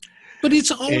 But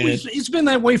it's been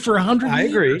that way for 100 years. I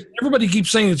agree. Everybody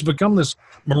keeps saying it's become this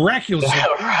miraculous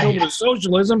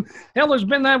socialism. Hell, it's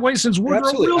been that way since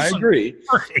Woodrow Wilson. I agree.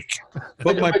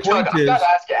 But my point is, I've got to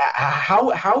ask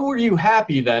you, how were you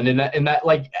happy then in that?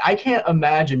 Like, I can't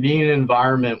imagine being in an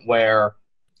environment where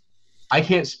I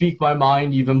can't speak my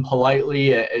mind even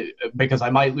politely because I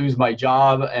might lose my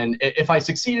job. And if I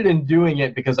succeeded in doing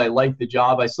it because I liked the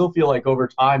job, I still feel like over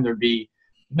time there'd be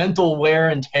mental wear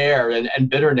and tear and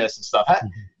bitterness and stuff.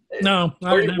 No.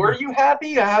 Were you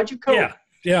happy? How'd you cope?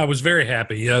 Yeah, I was very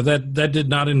happy. That did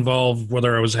not involve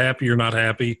whether I was happy or not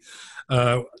happy.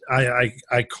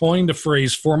 I coined a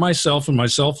phrase for myself and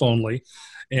myself only,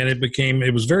 and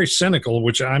it was very cynical,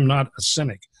 which I'm not a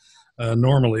cynic.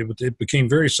 Normally, but it became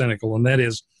very cynical, and that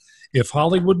is, if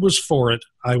Hollywood was for it,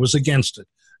 I was against it,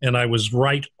 and I was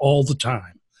right all the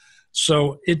time.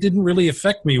 So it didn't really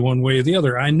affect me one way or the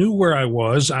other. I knew where I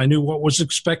was. I knew what was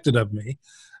expected of me,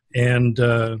 and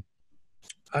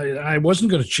I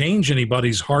wasn't going to change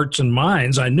anybody's hearts and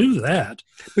minds. I knew that.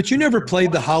 But you never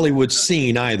played the Hollywood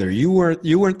scene either. You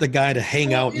weren't the guy to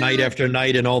hang out night after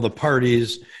night in all the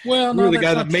parties. Well, you were the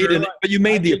guy that made it, but you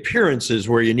made the appearances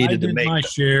where you needed to make my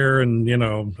share, and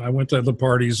I went to the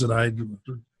parties that I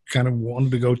kind of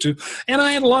wanted to go to, and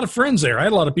I had a lot of friends there. I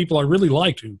had a lot of people I really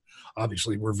liked who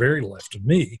obviously were very left of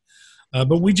me,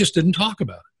 but we just didn't talk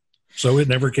about it. So it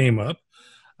never came up.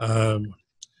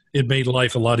 It made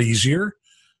life a lot easier,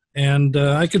 and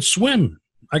I could swim.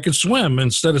 I could swim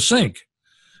instead of sink.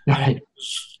 Right.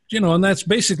 And that's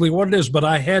basically what it is. But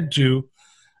I had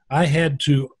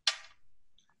to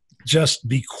just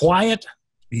be quiet,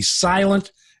 be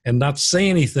silent, and not say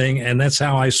anything, and that's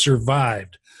how I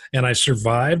survived. And I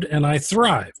survived, and I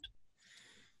thrived.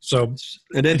 So,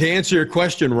 and then to answer your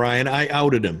question, Ryan, I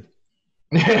outed him.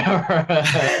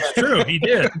 It's true, he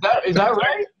did. Is that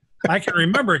right? I can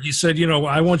remember he said,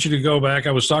 I want you to go back.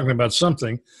 I was talking about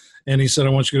something, and he said, I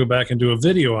want you to go back and do a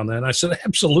video on that. And I said,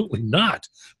 absolutely not.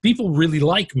 People really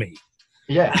like me.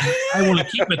 Yeah. I want to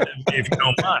keep it if you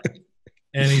don't mind.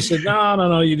 And he said,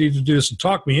 no, you need to do this and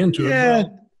talk me into it.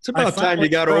 Well, it's about time you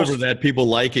got over that people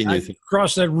liking you. I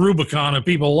crossed that Rubicon of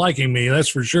people liking me, that's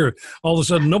for sure. All of a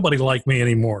sudden, nobody liked me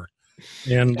anymore.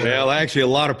 And well, actually, a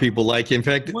lot of people like you. In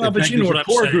fact, but you know what I'm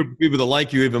core saying. Group of people that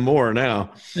like you even more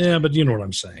now. Yeah, but you know what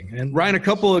I'm saying. And Ryan, a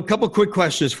couple quick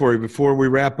questions for you before we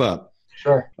wrap up.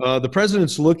 Sure. The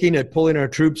president's looking at pulling our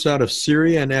troops out of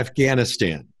Syria and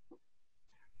Afghanistan.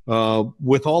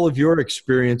 With all of your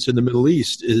experience in the Middle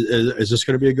East, is this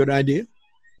going to be a good idea?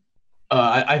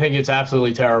 I think it's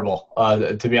absolutely terrible,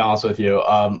 to be honest with you.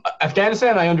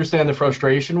 Afghanistan, I understand the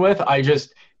frustration with.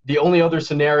 The only other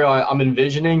scenario I'm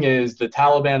envisioning is the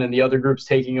Taliban and the other groups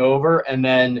taking over, and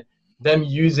then them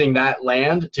using that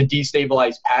land to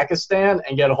destabilize Pakistan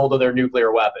and get a hold of their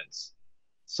nuclear weapons.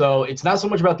 So it's not so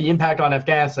much about the impact on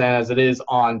Afghanistan as it is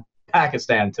on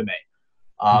Pakistan to me.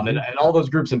 And all those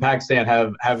groups in Pakistan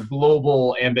have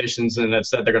global ambitions and have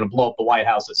said they're going to blow up the White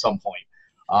House at some point.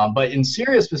 But in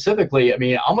Syria specifically, I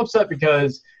mean, I'm upset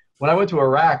because when I went to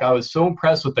Iraq, I was so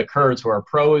impressed with the Kurds who are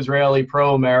pro-Israeli,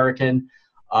 pro-American.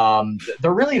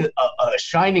 They're really a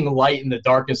shining light in the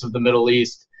darkness of the Middle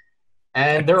East.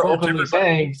 And they're openly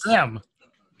saying them.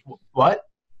 What?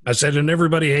 I said, and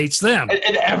everybody hates them.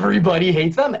 And everybody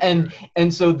hates them.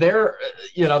 And so they're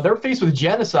faced with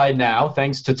genocide now,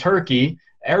 thanks to Turkey.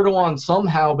 Erdogan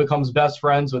somehow becomes best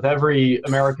friends with every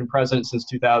American president since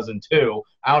 2002.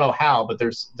 I don't know how, but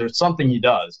there's something he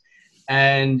does.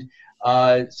 And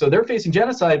so they're facing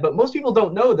genocide, but most people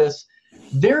don't know this.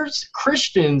 There's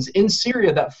Christians in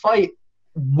Syria that fight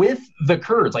with the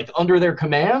Kurds, like under their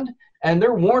command, and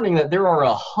they're warning that there are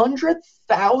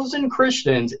 100,000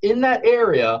 Christians in that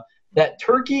area that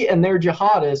Turkey and their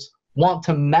jihadists want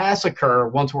to massacre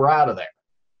once we're out of there.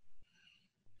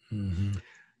 Mm-hmm.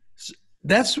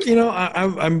 That's,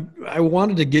 I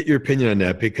wanted to get your opinion on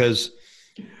that because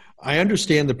I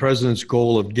understand the president's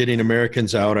goal of getting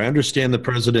Americans out. I understand the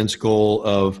president's goal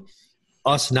of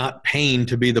us not paying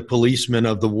to be the policemen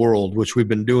of the world, which we've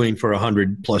been doing for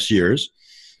 100+ years.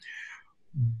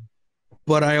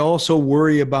 But I also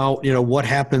worry about, what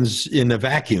happens in a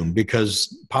vacuum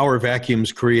because power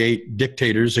vacuums create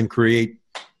dictators and create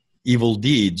evil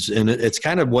deeds. And it's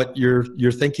kind of what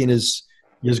you're thinking is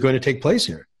going to take place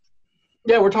here.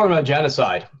 Yeah, we're talking about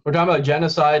genocide. We're talking about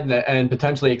genocide and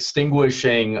potentially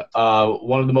extinguishing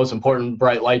one of the most important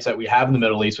bright lights that we have in the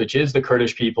Middle East, which is the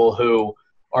Kurdish people who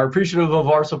are appreciative of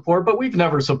our support, but we've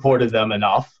never supported them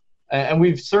enough. And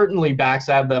we've certainly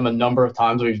backstabbed them a number of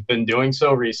times. We've been doing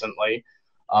so recently.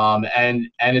 And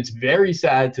it's very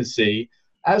sad to see.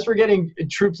 As for getting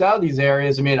troops out of these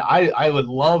areas, I mean, I would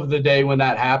love the day when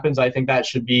that happens. I think that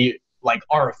should be like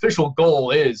our official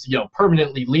goal is,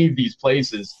 permanently leave these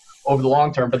places over the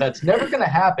long term. But that's never going to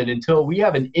happen until we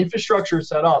have an infrastructure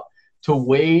set up to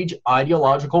wage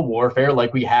ideological warfare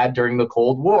like we had during the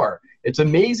Cold War. It's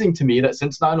amazing to me that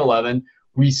since 9/11,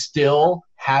 we still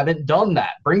haven't done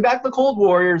that. Bring back the Cold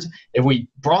Warriors. If we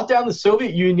brought down the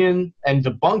Soviet Union and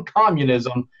debunked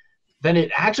communism, then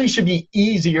it actually should be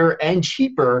easier and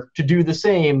cheaper to do the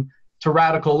same to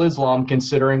radical Islam,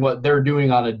 considering what they're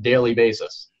doing on a daily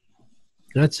basis.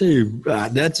 That's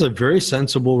a very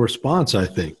sensible response, I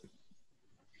think.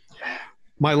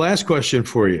 My last question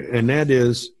for you, and that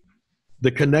is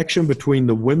the connection between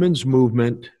the women's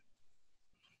movement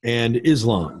and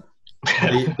Islam.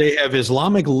 They have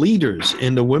Islamic leaders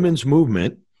in the women's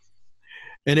movement,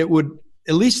 and it would,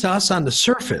 at least to us on the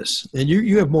surface, and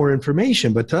you have more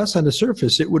information, but to us on the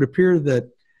surface, it would appear that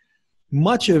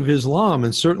much of Islam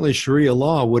and certainly Sharia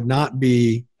law would not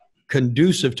be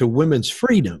conducive to women's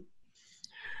freedom.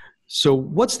 So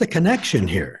what's the connection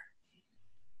here?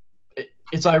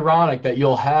 It's ironic that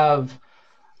you'll have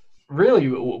really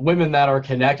women that are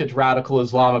connected to radical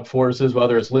Islamic forces,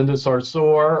 whether it's Linda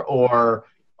Sarsour or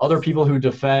other people who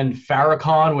defend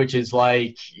Farrakhan, which is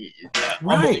like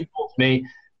unbelievable to me.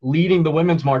 leading the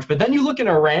Women's March. But then you look in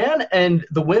Iran, and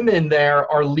the women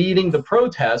there are leading the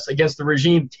protests against the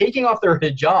regime, taking off their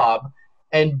hijab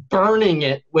and burning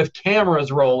it with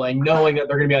cameras rolling, knowing that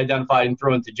they're going to be identified and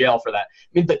thrown into jail for that. I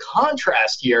mean, the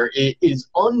contrast here is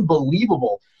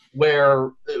unbelievable,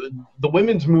 where the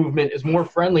women's movement is more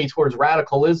friendly towards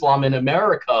radical Islam in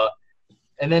America,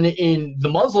 and then in the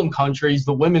Muslim countries,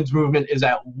 the women's movement is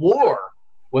at war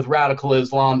with radical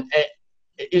Islam.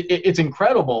 It's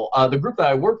incredible. The group that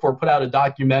I work for put out a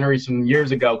documentary some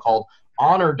years ago called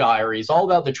Honor Diaries, all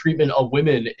about the treatment of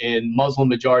women in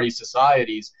Muslim-majority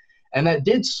societies. And that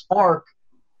did spark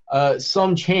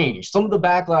some change. Some of the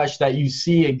backlash that you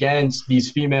see against these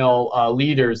female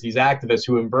leaders, these activists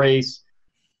who embrace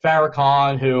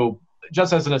Farrakhan, who,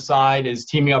 just as an aside, is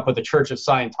teaming up with the Church of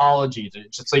Scientology,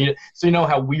 just so you know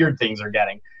how weird things are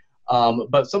getting.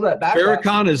 But some of that backlash.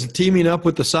 Farrakhan is teaming up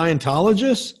with the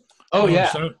Scientologists? Oh, yeah.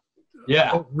 So,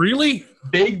 yeah. oh, really?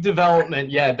 Big development.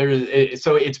 Yeah.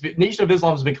 So Nation of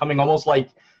Islam is becoming almost like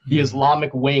the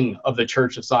Islamic wing of the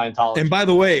Church of Scientology. And by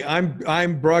the way,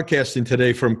 I'm broadcasting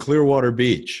today from Clearwater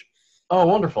Beach. Oh,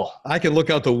 wonderful. I can look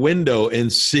out the window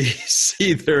and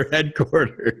see their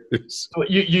headquarters.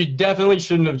 You definitely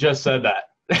shouldn't have just said that.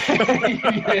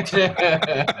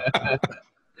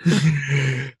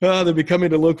 Oh, they're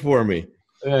becoming to look for me.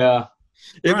 Yeah.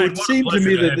 It Brian, would seem to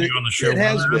me that on the show. it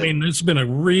has been. I mean, it's been a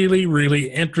really, really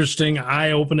interesting,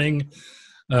 eye-opening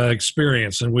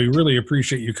experience, and we really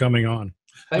appreciate you coming on.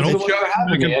 Thanks so much for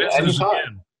having me.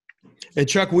 Anytime. And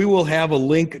Chuck, we will have a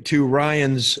link to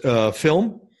Ryan's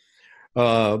film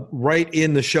right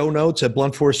in the show notes at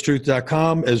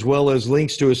bluntforcetruth.com, as well as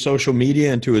links to his social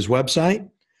media and to his website.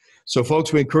 So,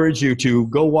 folks, we encourage you to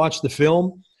go watch the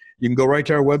film. You can go right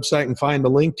to our website and find the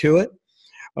link to it.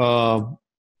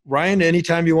 Ryan,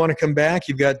 anytime you want to come back,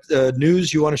 you've got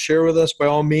news you want to share with us, by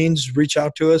all means, reach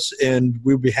out to us, and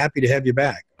we'll be happy to have you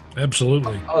back.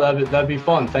 Absolutely. Oh, that'd be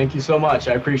fun. Thank you so much.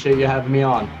 I appreciate you having me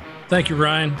on. Thank you,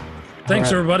 Ryan.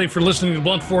 Thanks, everybody, for listening to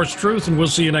Blunt Force Truth, and we'll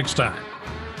see you next time.